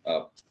types,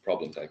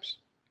 problem types.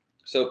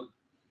 So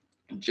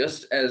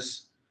just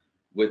as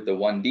with the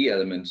 1D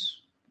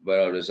elements,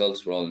 where our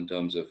results were all in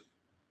terms of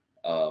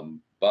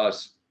bar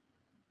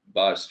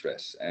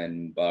stress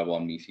and bar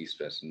 1 MEC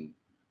stress and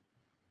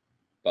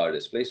bar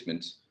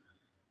displacements,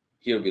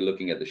 here we're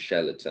looking at the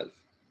shell itself.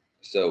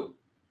 So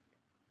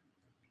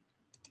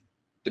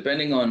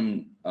depending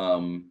on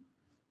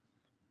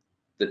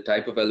the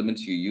type of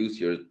elements you use,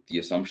 the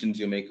assumptions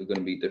you make are going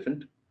to be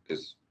different,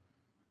 because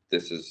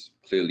this is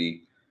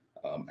clearly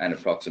an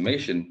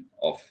approximation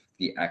of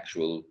the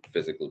actual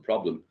physical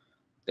problem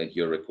that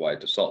you're required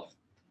to solve.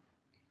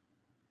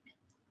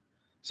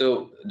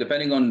 So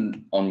depending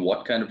on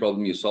what kind of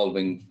problem you're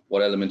solving,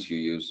 what elements you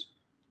use,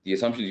 the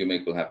assumptions you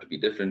make will have to be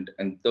different,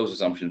 and those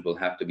assumptions will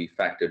have to be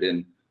factored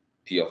in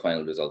to your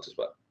final results as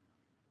well.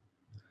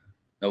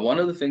 Now, one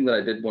other thing that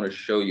I did want to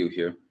show you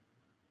here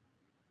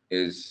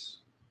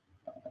is,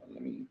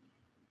 let me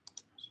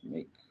just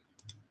make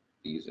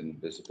these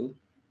invisible.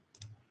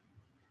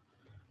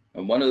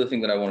 And one other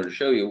thing that I wanted to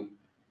show you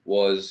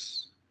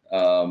was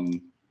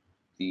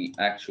the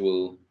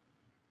actual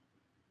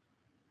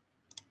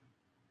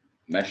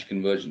mesh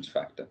convergence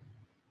factor.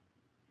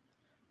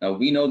 Now,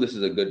 we know this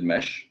is a good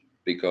mesh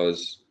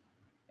because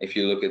if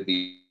you look at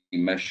the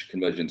mesh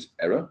convergence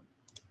error,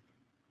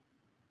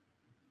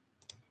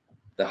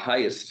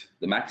 the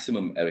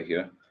maximum error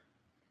here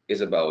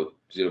is about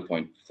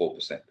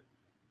 0.4%.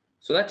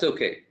 So that's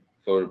okay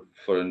for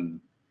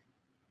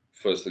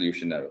a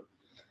solution error.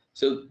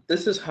 So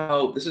this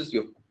is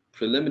your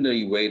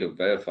preliminary way to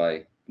verify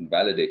and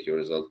validate your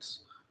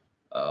results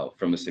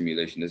from a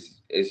simulation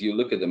is you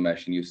look at the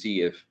mesh and you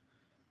see if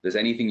there's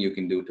anything you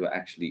can do to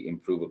actually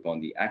improve upon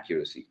the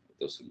accuracy of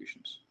those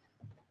solutions.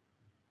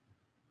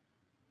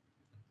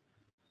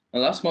 The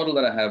last model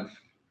that I have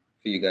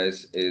for you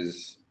guys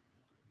is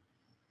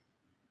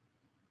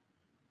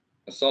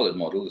a solid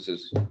model. This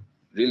is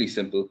really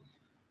simple.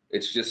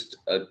 It's just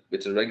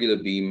it's a regular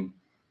beam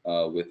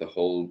with a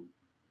hole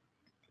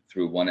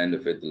through one end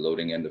of it, the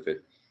loading end of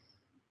it.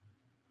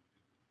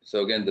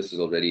 So again, this is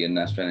already in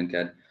Nastran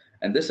In-CAD,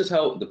 and this is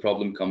how the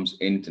problem comes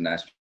into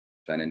Nastran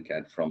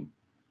In-CAD from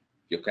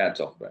your CAD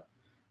software.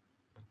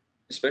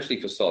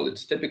 Especially for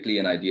solids, typically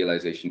an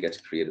idealization gets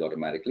created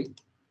automatically.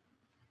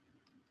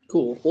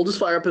 Cool. We'll just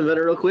fire up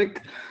Inventor real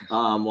quick.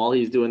 While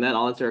he's doing that,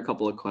 I'll answer a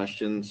couple of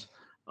questions.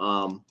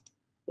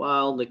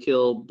 While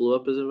Nikhil blew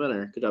up his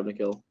Inventor. Good job,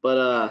 Nikhil.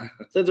 But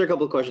let's answer a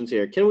couple of questions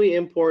here. Can we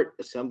import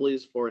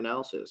assemblies for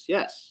analysis?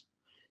 Yes.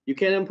 You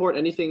can import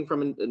anything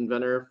from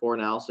Inventor for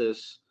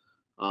analysis.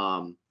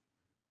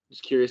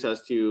 Just curious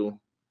as to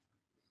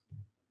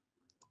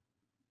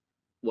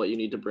what you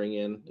need to bring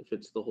in, if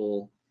it's the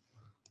whole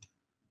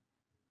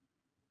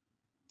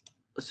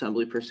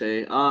assembly per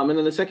se. And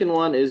then the second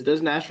one is,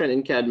 does Nastran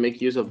In-CAD make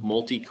use of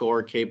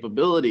multi-core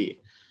capability?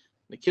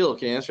 Nikhil,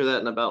 can you answer that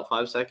in about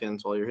 5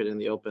 seconds while you're hitting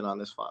the open on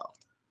this file?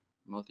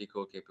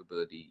 Multi-core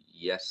capability,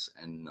 yes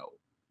and no.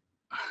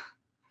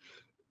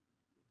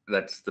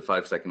 That's the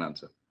 5-second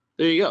answer.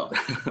 There you go.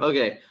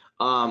 Okay.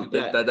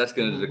 That's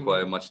going to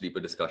require much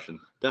deeper discussion.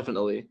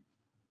 Definitely.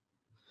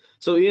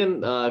 So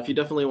Ian, if you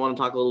definitely want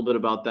to talk a little bit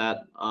about that,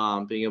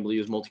 being able to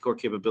use multi-core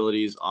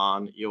capabilities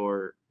on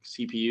your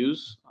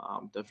CPUs,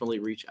 definitely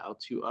reach out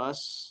to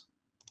us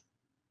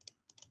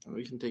and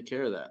we can take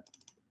care of that.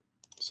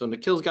 So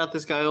Nikhil's got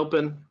this guy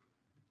open.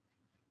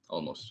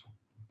 Almost.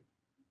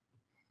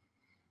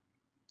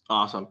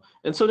 Awesome.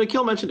 And so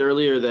Nikhil mentioned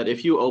earlier that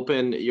if you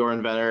open your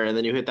Inventor and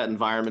then you hit that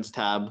Environments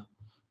tab,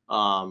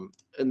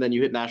 and then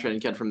you hit Nastran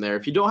In-CAD from there,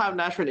 if you don't have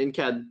Nastran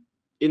In-CAD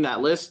in that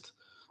list,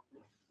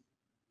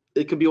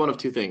 it could be one of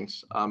two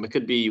things. It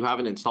could be you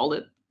haven't installed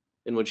it,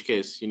 in which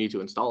case you need to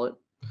install it,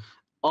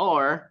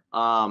 or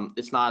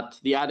it's not,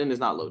 the add-in is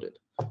not loaded.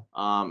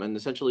 And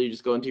essentially you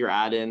just go into your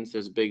add-ins,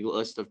 there's a big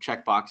list of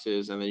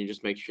checkboxes, and then you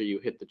just make sure you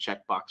hit the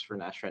checkbox for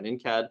Nastran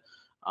In-CAD,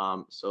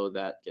 so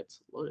that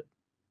gets loaded.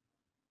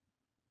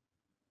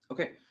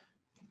 Okay.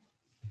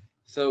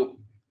 So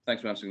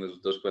thanks for answering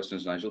those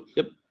questions, Nigel.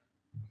 Yep.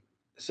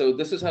 So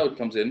this is how it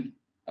comes in.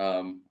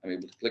 I'm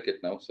able to click it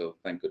now, so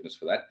thank goodness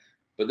for that.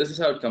 But this is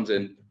how it comes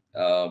in.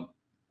 A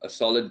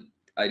solid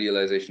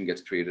idealization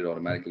gets created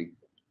automatically.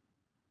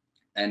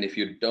 And if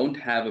you don't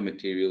have a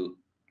material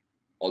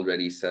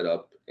already set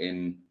up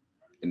in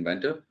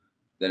Inventor,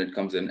 then it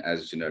comes in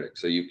as generic.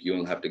 So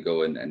you'll have to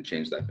go in and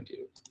change that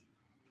material.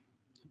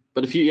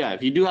 But if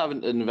you do have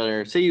an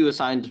Inventor, say you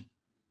assigned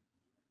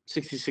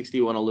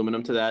 6061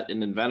 aluminum to that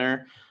in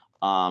Inventor,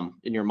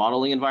 in your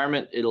modeling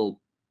environment,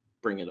 it'll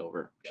bring it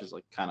over, which is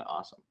like kind of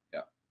awesome.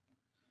 Yeah.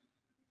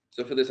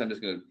 So for this, I'm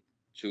just going to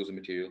choose a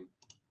material.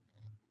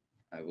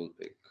 I will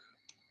pick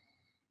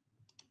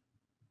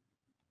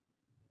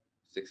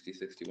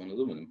 6061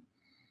 aluminum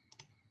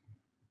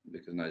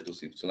because Nigel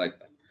seems to like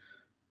that.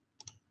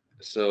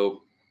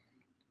 So,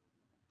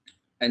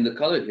 and the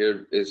color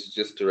here is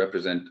just to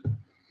represent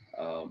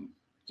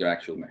your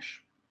actual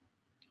mesh.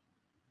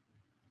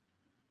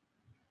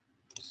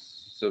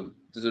 So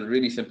this is a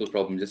really simple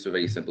problem, just a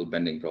very simple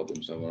bending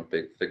problem. So I want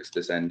to fix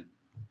this end,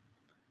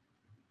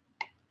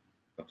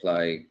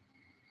 apply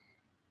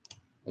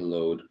a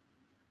load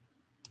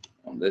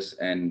on this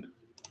end,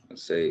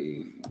 let's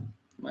say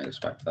minus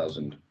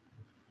 5,000.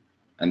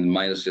 And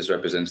minus just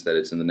represents that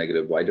it's in the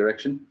negative y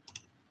direction.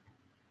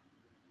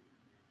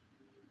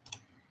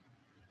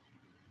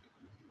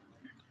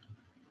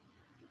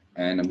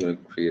 And I'm going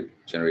to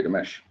generate a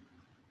mesh.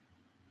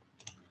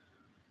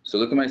 So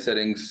look at my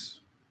settings.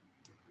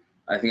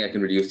 I think I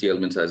can reduce the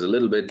element size a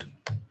little bit,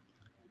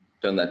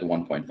 turn that to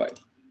 1.5,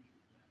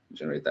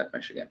 generate that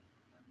mesh again.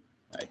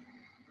 Right.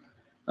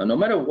 Now, no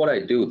matter what I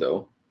do,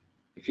 though,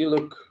 if you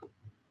look,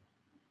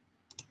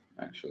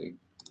 actually,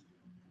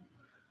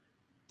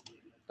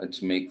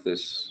 let's make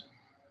this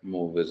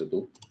more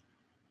visible.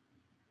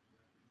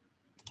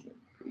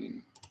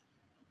 Green.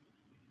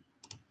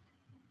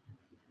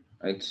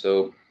 Right,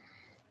 so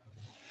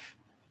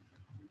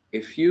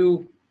if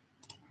you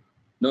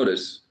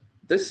notice,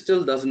 this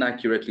still doesn't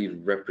accurately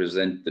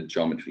represent the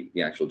geometry,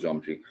 the actual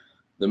geometry.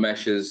 The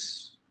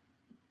meshes,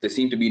 there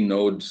seem to be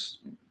nodes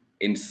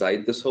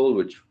inside this hole,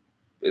 which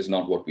is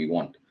not what we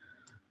want.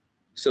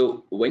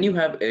 So when you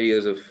have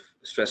areas of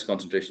stress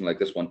concentration like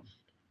this one,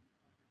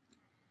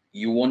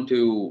 you want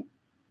to,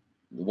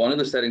 one of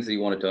the settings that you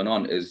want to turn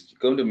on is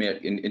go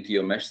into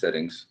your mesh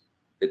settings,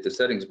 hit the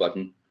settings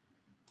button,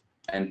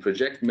 and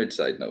project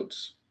mid-side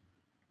nodes.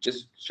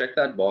 Just check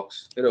that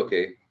box, hit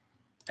OK,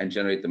 and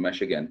generate the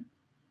mesh again.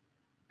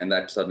 And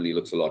that suddenly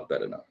looks a lot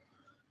better now.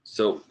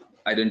 So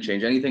I didn't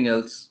change anything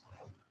else.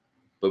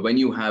 But when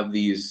you have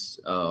these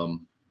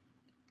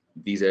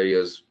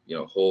areas,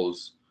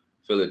 holes,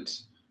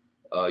 fillets,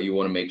 you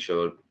want to make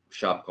sure,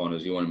 sharp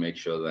corners, you want to make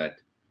sure that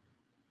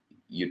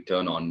you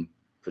turn on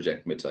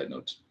project mid-side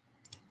nodes.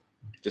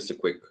 Just a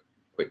quick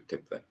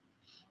tip there.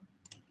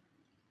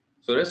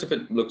 So the rest of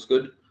it looks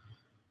good.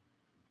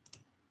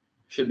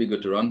 Should be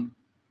good to run.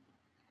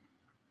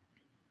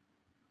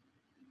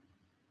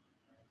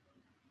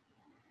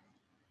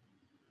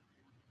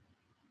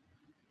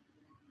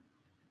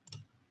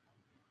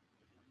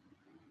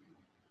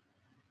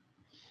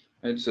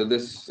 And so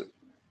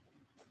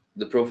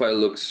the profile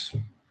looks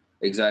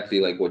exactly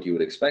like what you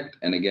would expect.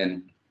 And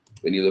again,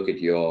 when you look at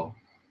your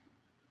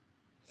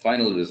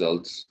final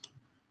results,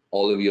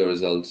 all of your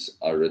results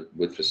are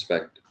with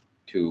respect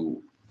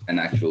to an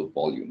actual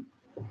volume.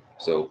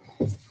 So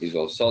these are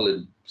all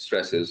solid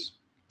stresses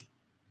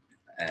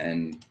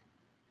and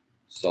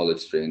solid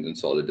strains and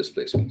solid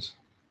displacements.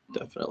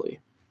 Definitely.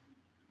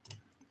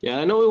 Yeah,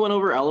 I know we went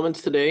over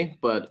elements today,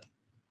 but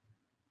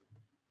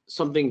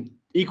something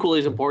equally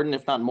as important,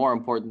 if not more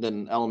important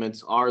than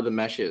elements, are the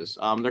meshes.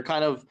 They're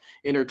kind of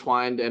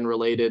intertwined and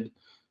related.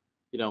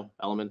 You know,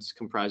 elements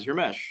comprise your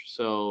mesh,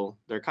 so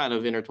they're kind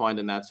of intertwined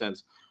in that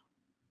sense.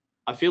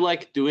 I feel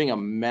like doing a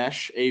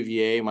mesh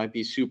AVA might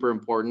be super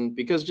important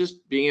because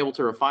just being able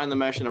to refine the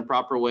mesh in a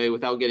proper way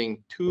without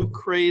getting too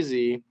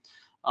crazy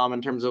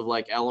in terms of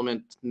like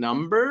element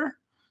number,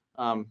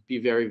 be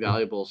very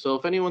valuable. So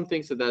if anyone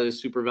thinks that that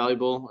is super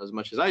valuable as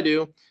much as I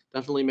do,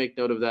 definitely make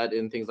note of that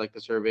in things like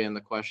the survey and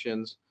the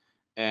questions.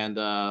 And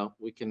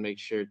we can make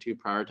sure to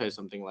prioritize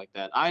something like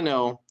that. I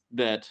know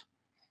that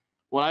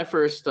when I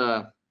first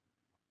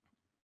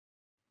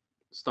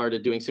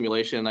started doing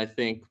simulation, I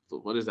think,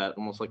 what is that,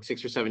 almost like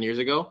 6 or 7 years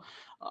ago,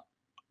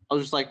 I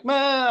was just like,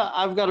 man,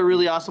 I've got a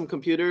really awesome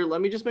computer. Let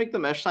me just make the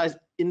mesh size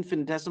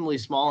infinitesimally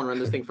small and run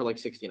this thing for like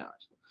 16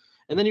 hours.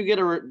 And then you get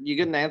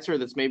an answer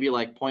that's maybe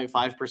like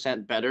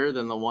 0.5% better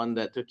than the one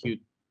that took you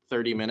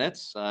 30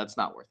 minutes. It's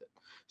not worth it.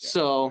 Yeah.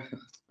 So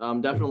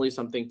definitely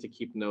something to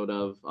keep note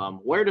of.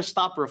 Where to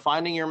stop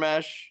refining your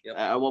mesh. Yep.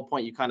 At what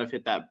point you kind of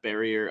hit that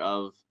barrier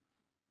of,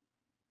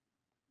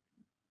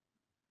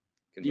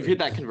 you've hit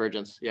that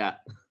convergence. Yeah.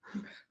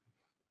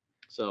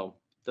 So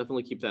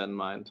definitely keep that in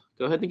mind.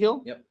 Go ahead,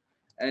 Nikhil. Yep.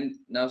 And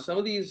now some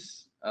of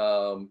these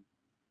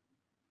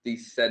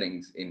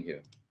settings in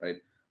here, right?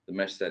 The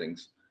mesh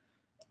settings,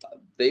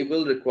 they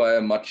will require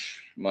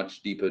much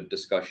deeper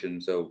discussion.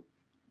 So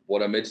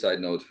what are mid-side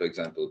nodes, for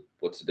example?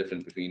 What's the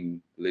difference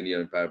between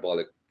linear and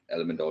parabolic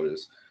element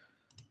orders?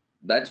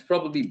 That's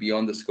probably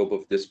beyond the scope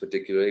of this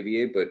particular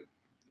AVA, but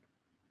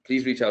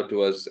please reach out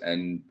to us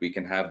and we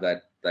can have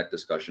that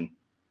discussion.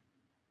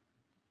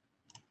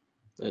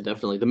 Yeah,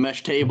 definitely. The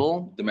mesh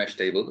table. The mesh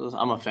table.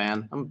 I'm a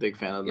fan. I'm a big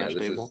fan of the mesh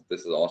table.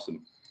 This is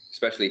awesome,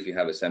 especially if you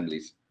have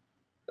assemblies.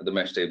 The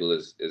mesh table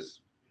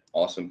is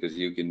awesome because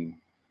you can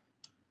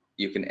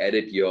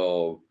edit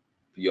your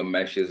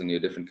meshes and your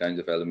different kinds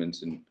of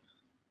elements and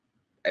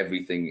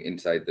everything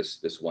inside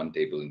this one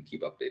table and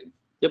keep updating.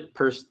 Yep,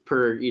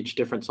 per each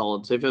different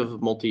solid. So if you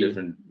have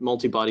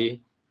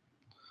multi-body,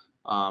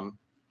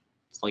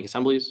 it's like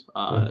assemblies,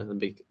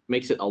 it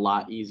makes it a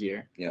lot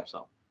easier. Yeah,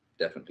 so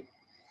definitely.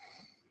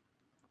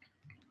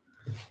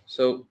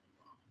 So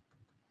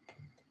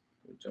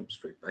we'll jump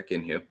straight back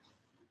in here.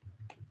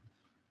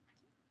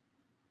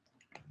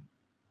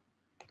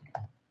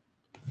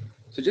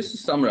 So just to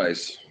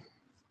summarize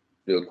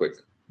real quick,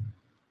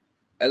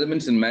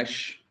 elements in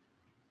mesh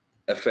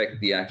affect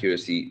the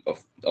accuracy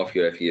of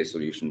your FEA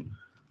solution.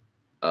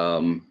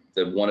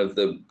 They're one of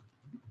the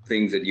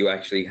things that you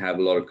actually have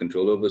a lot of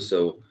control over.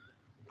 So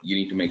you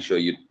need to make sure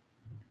you're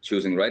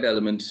choosing right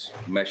elements,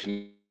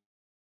 meshing.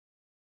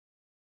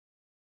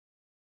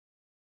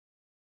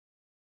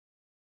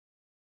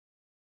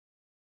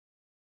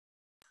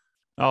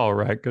 All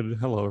right, good.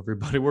 Hello,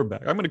 everybody. We're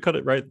back. I'm going to cut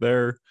it right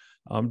there.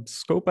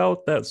 Scope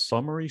out that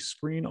summary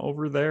screen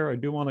over there. I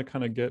do want to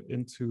kind of get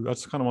into, I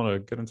just kind of want to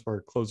get into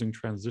our closing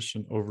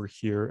transition over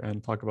here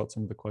and talk about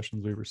some of the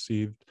questions we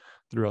received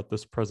throughout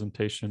this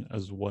presentation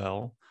as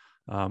well.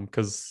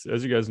 Because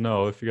as you guys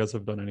know, if you guys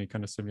have done any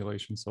kind of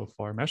simulation so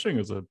far, meshing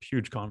is a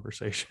huge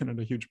conversation and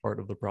a huge part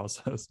of the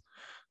process.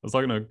 I was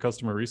talking to a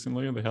customer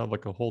recently and they had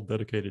like a whole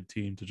dedicated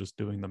team to just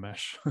doing the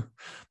mesh.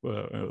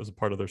 It was a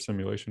part of their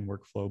simulation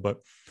workflow,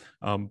 but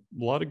a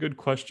lot of good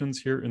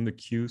questions here in the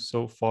queue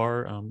so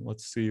far.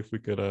 Let's see if we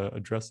could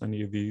address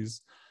any of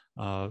these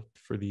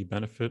for the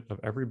benefit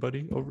of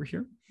everybody over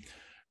here.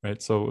 Right,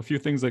 so a few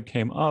things that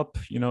came up,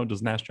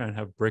 does Nastran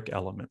have brick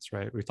elements,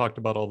 right? We talked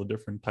about all the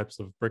different types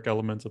of brick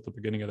elements at the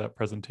beginning of that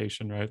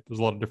presentation, right? There's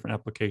a lot of different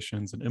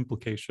applications and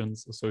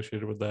implications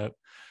associated with that.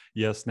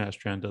 Yes,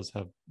 Nastran does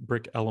have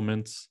brick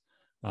elements.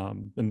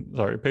 And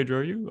sorry, Pedro,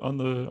 are you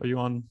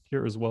on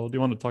here as well? Do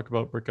you want to talk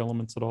about brick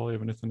elements at all? You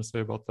have anything to say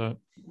about that?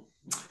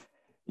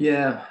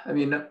 Yeah, I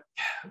mean,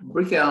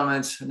 brick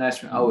elements,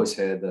 Nastran always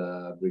had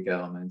brick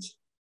elements.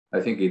 I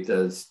think it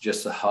is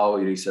just how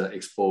it is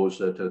exposed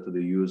to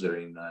the user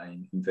in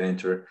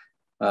Inventor.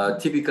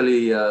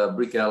 Typically,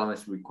 brick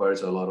elements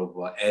requires a lot of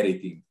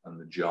editing on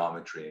the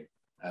geometry.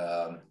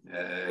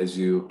 As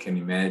you can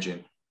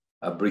imagine,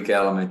 a brick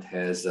element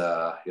has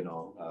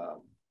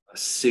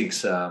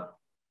 6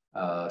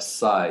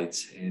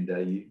 sides,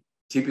 and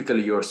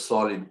typically your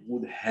solid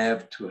would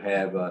have to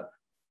have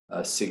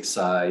 6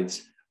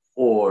 sides,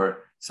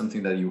 or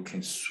something that you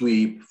can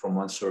sweep from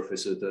one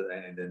surface to the,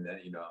 and then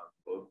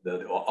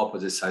the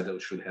opposite side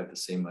should have the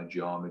same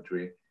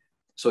geometry.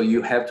 So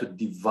you have to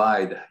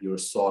divide your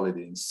solid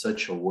in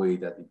such a way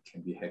that it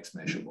can be hex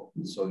meshable.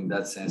 So in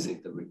that sense,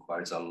 it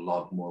requires a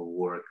lot more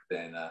work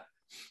than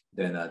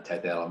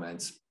TET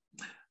elements.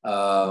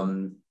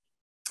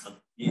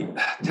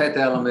 TET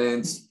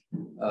elements,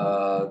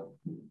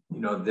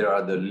 there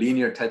are the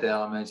linear TET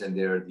elements and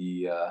there are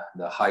the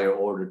higher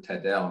order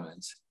TET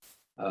elements.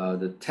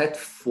 The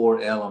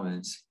TET4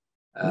 elements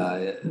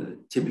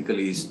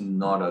typically is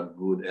not a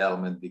good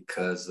element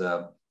because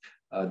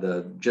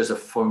just a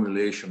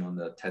formulation on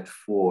the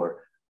TET4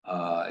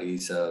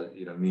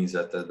 means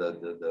that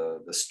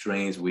the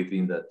strains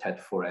within the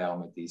TET4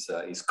 element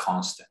is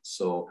constant.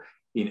 So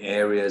in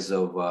areas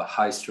of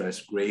high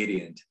stress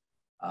gradient,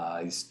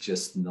 it's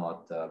just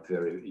not a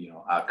very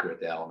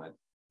accurate element.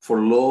 For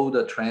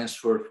load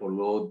transfer, for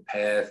load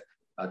path,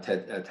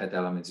 TET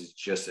elements is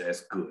just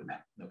as good.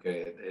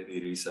 Okay,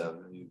 it is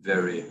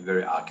very,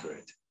 very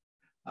accurate.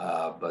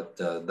 But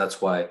that's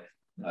why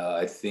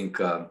I think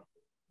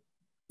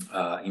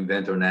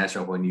Inventor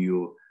Nastran, when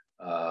you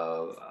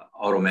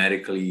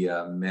automatically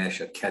mesh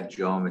a CAD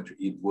geometry,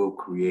 it will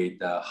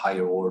create a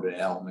higher order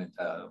element,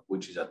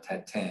 which is a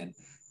TET10,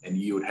 and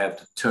you would have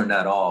to turn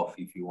that off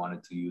if you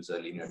wanted to use a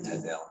linear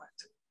TET element.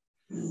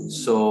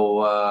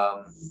 So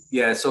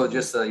so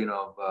just a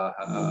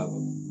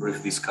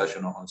brief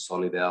discussion on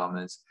solid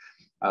elements.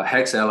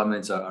 Hex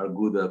elements are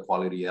good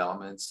quality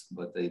elements,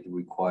 but it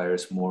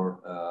requires more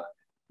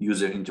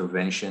user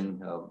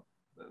intervention,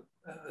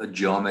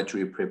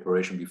 geometry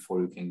preparation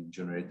before you can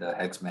generate the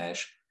hex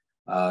mesh.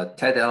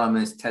 TET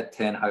elements,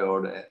 TET10, high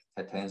order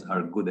TET10s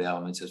are good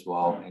elements as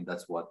well, and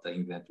that's what the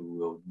inventor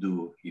will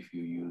do if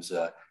you use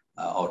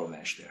auto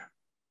mesh there.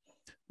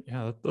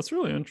 Yeah, that's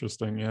really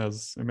interesting.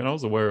 Yes, I mean, I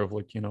was aware of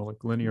like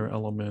linear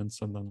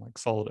elements and then like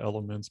solid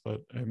elements, but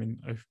I mean,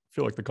 I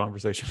feel like the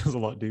conversation is a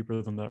lot deeper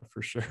than that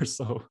for sure.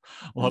 So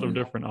a lot of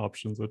different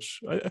options, which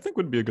I think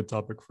would be a good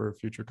topic for a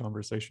future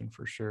conversation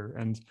for sure.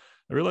 And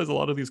I realize a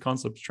lot of these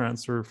concepts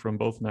transfer from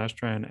both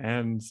Nastran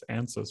and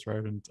ANSYS,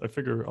 right? And I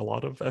figure a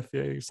lot of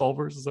FEA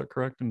solvers, is that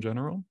correct in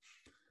general?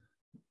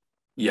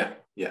 Yeah.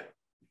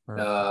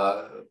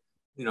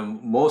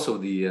 Most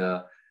of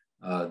the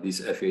these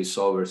FEA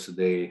solvers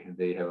today,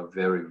 they have a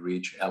very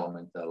rich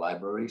element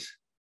libraries.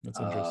 That's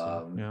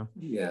interesting.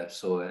 Yeah.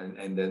 So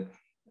and then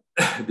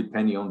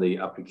depending on the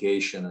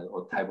application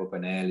or type of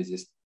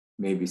analysis,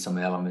 maybe some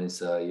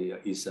elements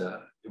is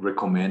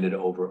recommended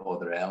over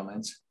other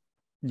elements.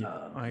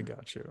 Yeah, I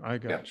got you.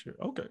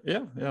 Okay,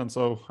 yeah. And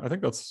so I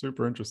think that's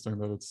super interesting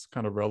that it's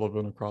kind of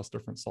relevant across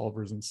different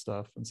solvers and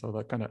stuff. And so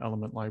that kind of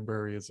element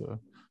library is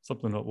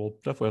something that we'll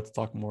definitely have to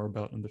talk more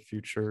about in the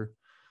future.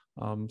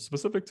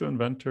 Specific to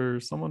Inventor,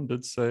 someone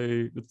did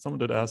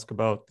ask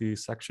about the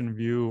section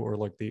view or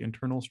like the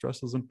internal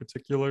stresses in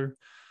particular.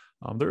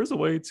 There is a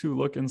way to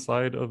look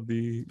inside of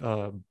the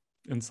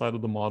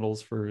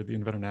models for the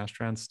Inventor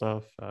Nastran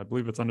stuff. I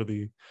believe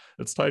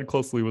it's tied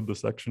closely with the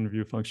section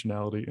view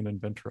functionality in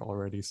Inventor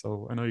already.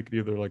 So I know you could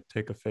either like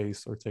take a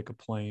face or take a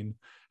plane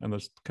and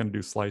just kind of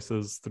do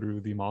slices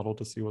through the model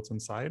to see what's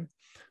inside.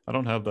 I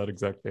don't have that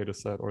exact data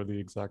set or the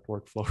exact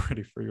workflow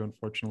ready for you,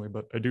 unfortunately,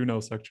 but I do know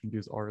section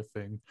views are a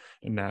thing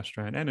in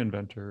Nastran and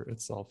Inventor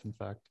itself, in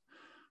fact.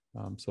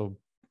 So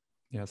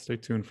yeah, stay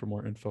tuned for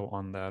more info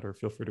on that, or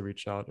feel free to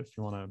reach out if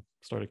you want to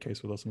start a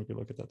case with us and we could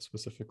look at that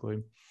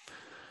specifically.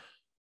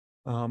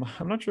 I'm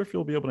not sure if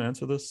you'll be able to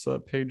answer this,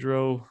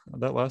 Pedro.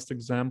 That last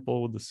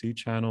example with the C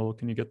channel,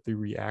 can you get the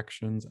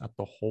reactions at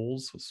the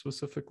holes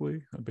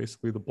specifically?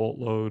 Basically the bolt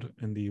load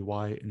in the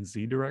Y and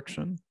Z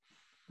direction?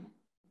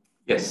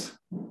 Yes,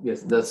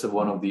 that's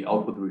one of the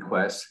output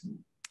requests.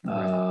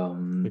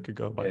 They could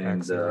go by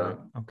axis, right?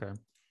 Okay.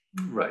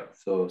 Right.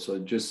 So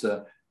just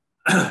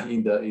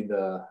in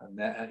the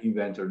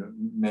Inventor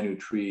menu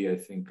tree, I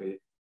think it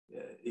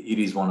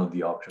is one of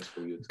the options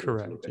for you to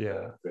correct.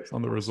 Yeah.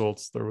 On the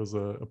results, there was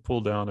a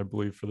pull down, I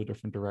believe, for the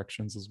different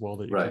directions as well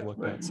that you could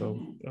look at.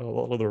 So a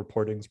lot of the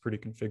reporting is pretty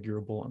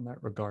configurable in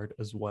that regard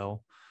as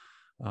well.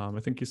 I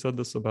think you said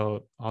this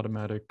about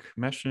automatic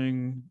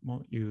meshing,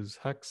 won't use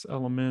hex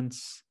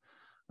elements.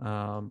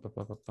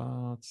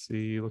 Let's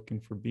see,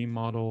 looking for beam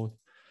model.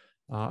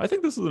 I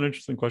think this is an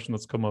interesting question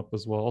that's come up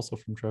as well, also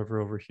from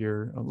Trevor over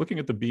here. Looking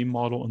at the beam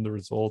model and the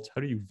results,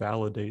 how do you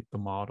validate the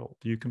model?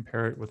 Do you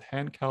compare it with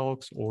hand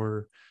calcs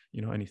or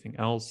anything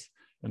else?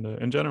 And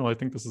in general, I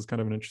think this is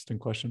kind of an interesting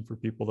question for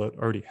people that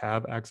already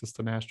have access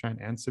to Nastran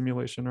and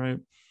simulation, right?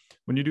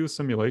 When you do a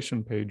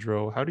simulation,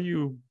 Pedro, how do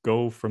you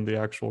go from the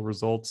actual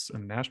results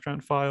in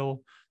Nastran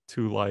file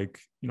to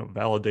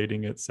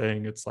validating it,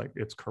 saying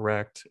it's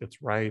correct,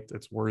 it's right,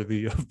 it's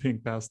worthy of being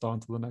passed on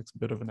to the next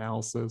bit of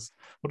analysis?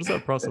 What does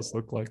that process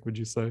look like, would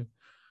you say?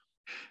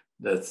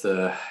 That's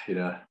what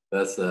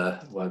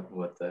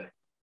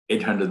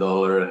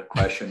 $800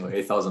 question or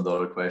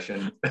 $8,000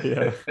 question.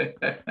 Yeah,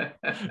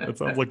 it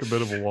sounds like a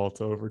bit of a wall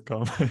to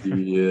overcome.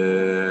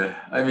 Yeah,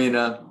 I mean,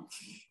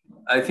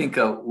 I think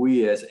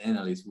we as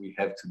analysts, we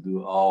have to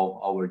do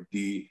all our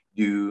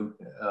due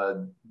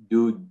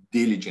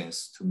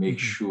diligence to make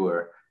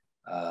sure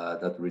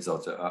that the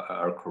results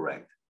are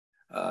correct.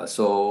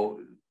 So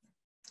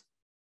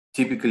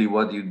typically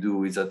what you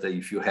do is that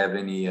if you have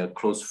any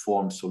closed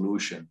form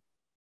solution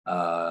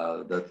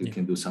that you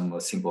can do some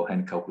simple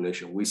hand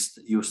calculation,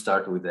 you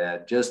start with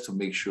that just to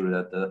make sure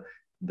that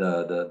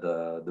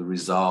the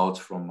results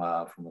from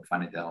a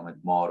finite element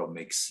model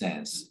makes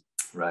sense,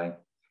 right?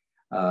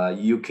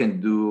 You can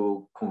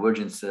do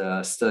convergence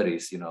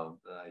studies.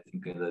 I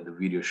think the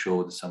video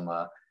showed some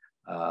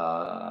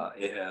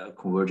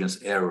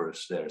convergence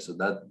errors there. So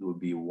that would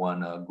be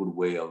one good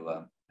way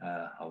of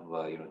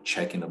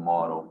checking the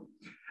model.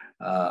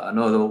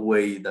 Another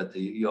way that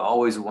you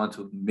always want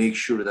to make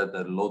sure that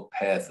the load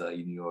path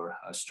in your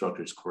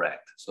structure is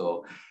correct.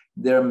 So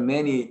there are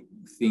many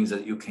things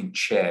that you can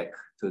check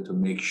to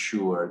make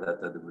sure that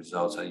the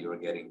results that you're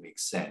getting make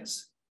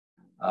sense.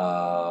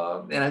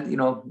 And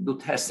do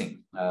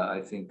testing. I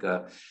think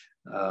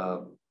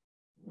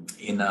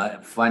in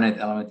a finite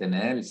element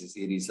analysis,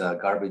 it is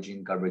garbage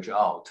in, garbage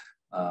out.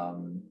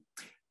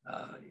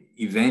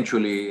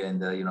 Eventually,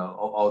 and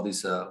all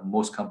these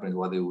most companies,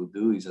 what they will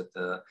do is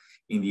that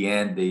in the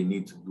end they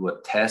need to do a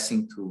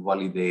testing to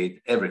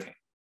validate everything.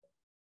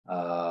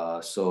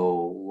 So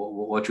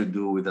what you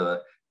do with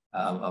a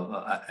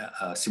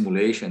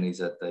simulation is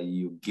that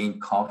you gain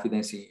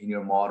confidence in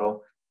your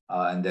model,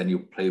 and then you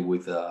play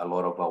with a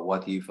lot of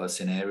what if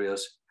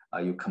scenarios.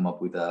 You come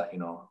up with a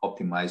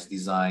optimized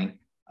design,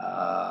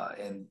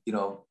 and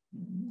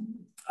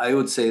I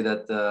would say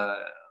that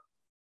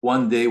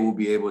one day we'll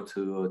be able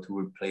to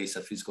replace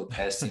a physical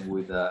testing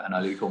with an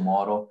analytical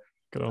model.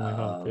 Could only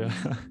hope, yeah.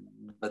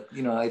 But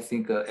I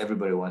think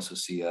everybody wants to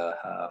see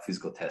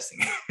physical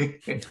testing.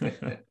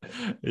 Yeah,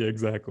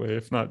 exactly.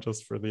 If not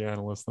just for the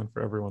analyst, then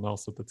for everyone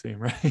else with the team,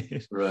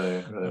 right?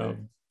 Right.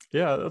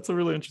 Yeah, that's a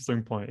really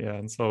interesting point. Yeah,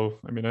 and so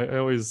I mean, I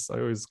always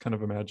kind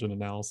of imagine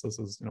analysis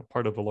as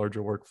part of a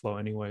larger workflow,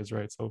 anyways,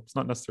 right? So it's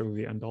not necessarily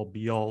the end all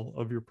be all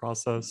of your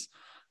process.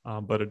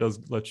 But it does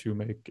let you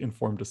make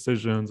informed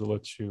decisions. It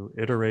lets you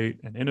iterate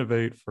and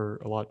innovate for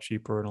a lot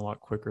cheaper and a lot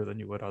quicker than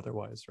you would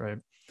otherwise, right?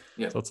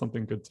 Yeah. So it's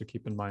something good to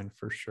keep in mind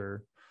for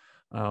sure.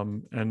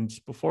 And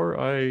before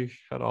I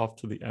head off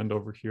to the end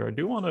over here, I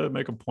do want to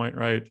make a point,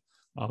 right?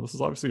 This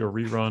is obviously a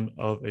rerun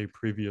of a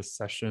previous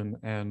session,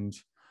 and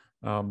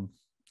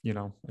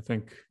I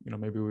think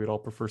maybe we'd all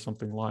prefer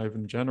something live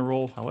in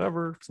general.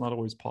 However, it's not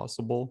always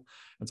possible,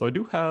 and so I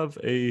do have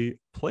a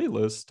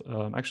playlist,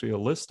 actually a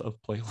list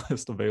of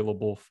playlists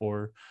available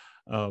for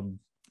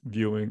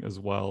viewing as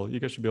well. You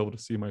guys should be able to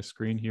see my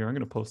screen here. I'm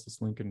going to post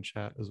this link in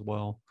chat as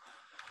well.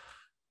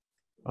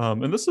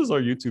 And this is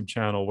our YouTube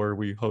channel where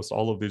we host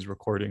all of these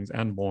recordings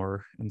and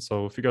more. And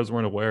so if you guys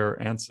weren't aware,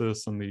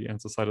 ANSYS and the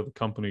ANSYS side of the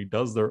company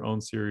does their own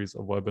series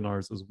of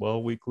webinars as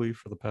well weekly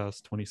for the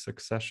past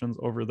 26 sessions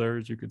over there,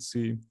 as you could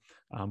see.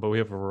 But we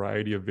have a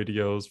variety of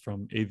videos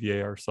from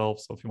AVA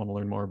ourselves. So if you want to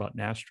learn more about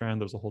Nastran,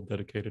 there's a whole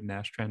dedicated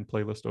Nastran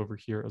playlist over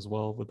here as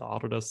well with the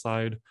Autodesk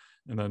side,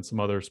 and then some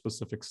other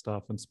specific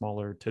stuff and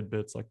smaller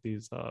tidbits like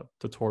these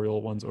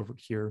tutorial ones over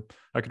here.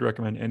 I could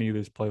recommend any of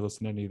these playlists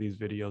and any of these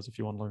videos if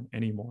you want to learn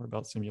any more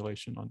about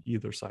simulation on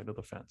either side of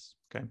the fence.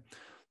 Okay,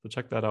 so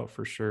check that out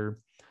for sure.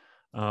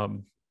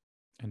 And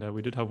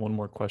we did have one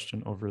more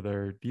question over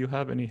there. Do you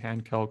have any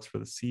hand calcs for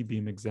the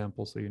C-beam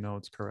example so you know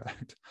it's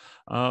correct?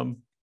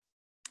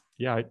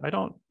 Yeah, I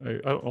don't.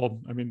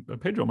 I mean,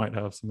 Pedro might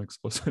have some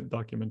explicit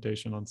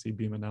documentation on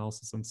C-beam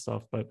analysis and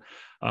stuff, but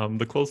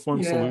the closed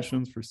form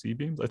solutions for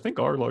C-beams, I think,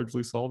 are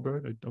largely solved,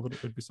 right?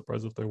 I'd be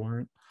surprised if they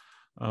weren't.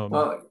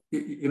 Well,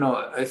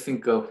 I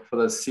think for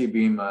the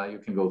C-beam, you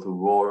can go to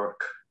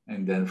Rourke,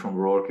 and then from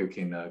Rourke you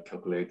can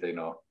calculate,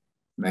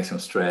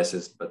 maximum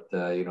stresses, but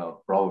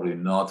probably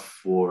not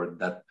for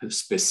that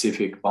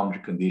specific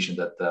boundary condition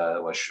that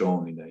was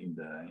shown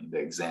in the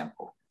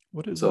example.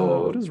 What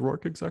is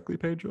Rourke exactly,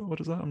 Pedro? What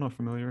is that? I'm not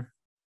familiar.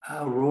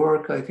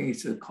 Rourke, I think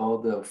it's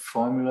called the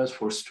formulas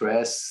for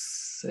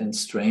stress and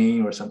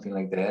strain or something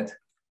like that.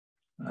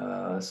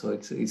 So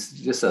it's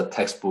just a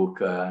textbook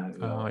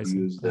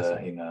used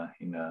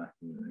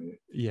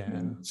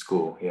in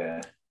school.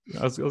 Yeah.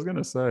 I was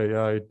gonna say,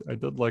 yeah, I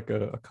did like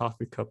a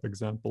coffee cup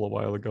example a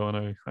while ago,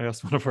 and I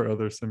asked one of our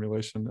other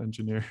simulation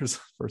engineers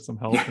for some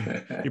help.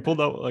 And he pulled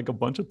out like a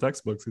bunch of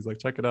textbooks. He's like,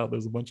 check it out.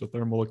 There's a bunch of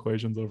thermal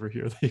equations over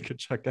here that you could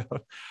check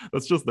out.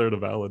 That's just there to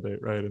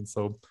validate, right? And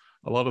so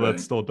a lot of that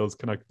still does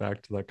connect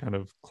back to that kind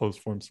of closed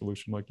form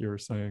solution, like you were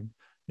saying.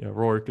 Yeah,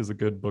 Rourke is a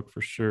good book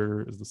for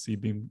sure. Is the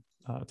C-beam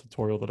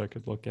tutorial that I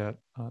could look at.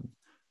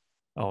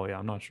 Oh yeah,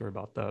 I'm not sure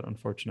about that,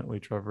 unfortunately,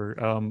 Trevor.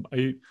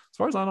 As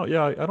far as I know,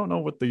 yeah, I don't know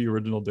what the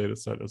original data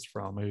set is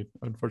from.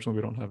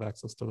 Unfortunately, we don't have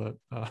access to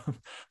that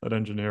that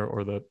engineer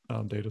or that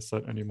data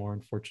set anymore,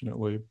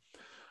 unfortunately.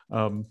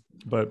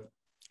 But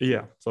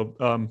yeah, so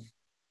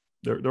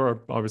there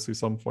are obviously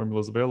some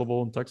formulas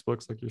available in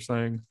textbooks, like you're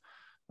saying.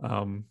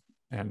 And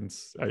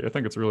I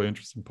think it's a really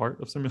interesting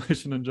part of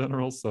simulation in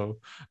general. So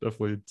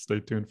definitely stay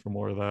tuned for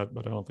more of that.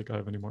 But I don't think I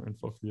have any more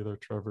info for you there,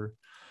 Trevor.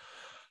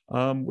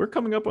 We're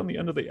coming up on the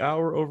end of the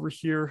hour over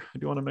here. I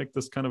do want to make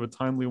this kind of a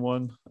timely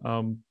one.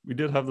 We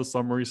did have the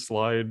summary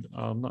slide.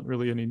 Not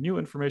really any new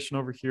information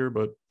over here,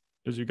 but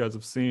as you guys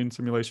have seen,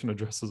 simulation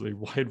addresses a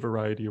wide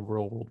variety of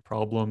real world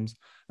problems.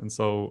 And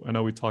so I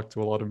know we talked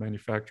to a lot of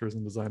manufacturers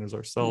and designers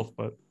ourselves,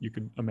 but you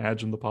could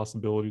imagine the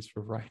possibilities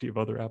for a variety of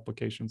other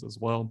applications as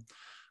well.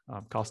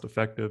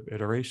 Cost-effective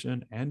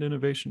iteration and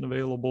innovation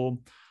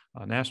available.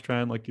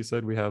 Nastran, like you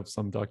said, we have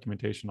some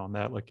documentation on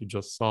that, like you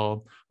just saw.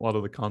 A lot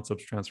of the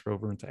concepts transfer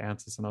over into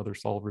ANSYS and other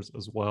solvers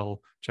as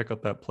well. Check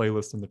out that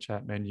playlist in the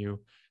chat menu.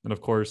 And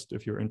of course,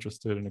 if you're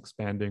interested in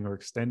expanding or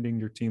extending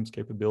your team's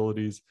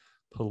capabilities,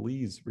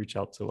 please reach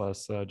out to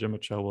us. Jim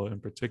Ochoa in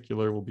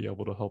particular will be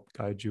able to help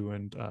guide you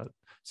and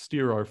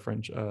steer our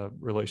French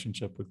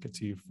relationship with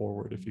KETIV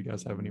forward if you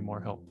guys have any more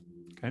help,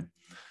 okay?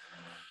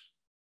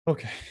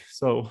 Okay,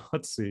 so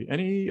let's see.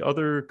 Any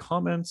other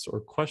comments or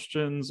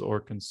questions or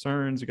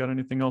concerns? You got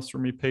anything else for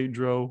me,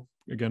 Pedro?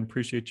 Again,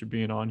 appreciate you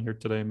being on here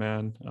today,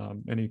 man.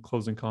 Any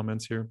closing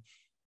comments here?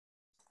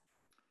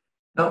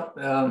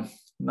 No,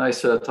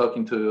 nice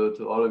talking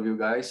to all of you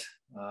guys.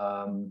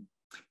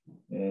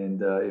 And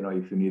you know,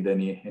 if you need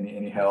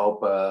any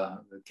help,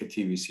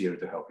 KETIV is here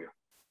to help you.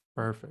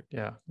 Perfect.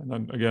 Yeah. And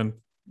then again,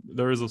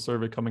 there is a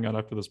survey coming out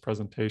after this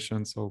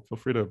presentation, so feel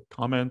free to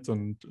comment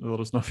and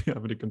let us know if you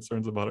have any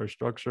concerns about our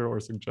structure or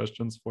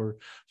suggestions for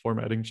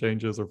formatting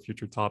changes or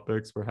future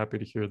topics. We're happy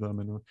to hear them,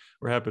 and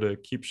we're happy to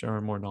keep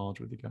sharing more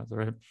knowledge with you guys. All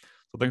right.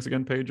 So thanks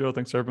again, Pedro.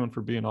 Thanks to everyone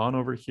for being on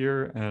over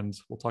here, and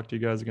we'll talk to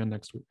you guys again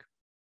next week.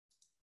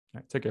 All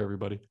right, take care,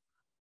 everybody.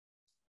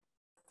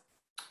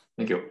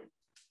 Thank you.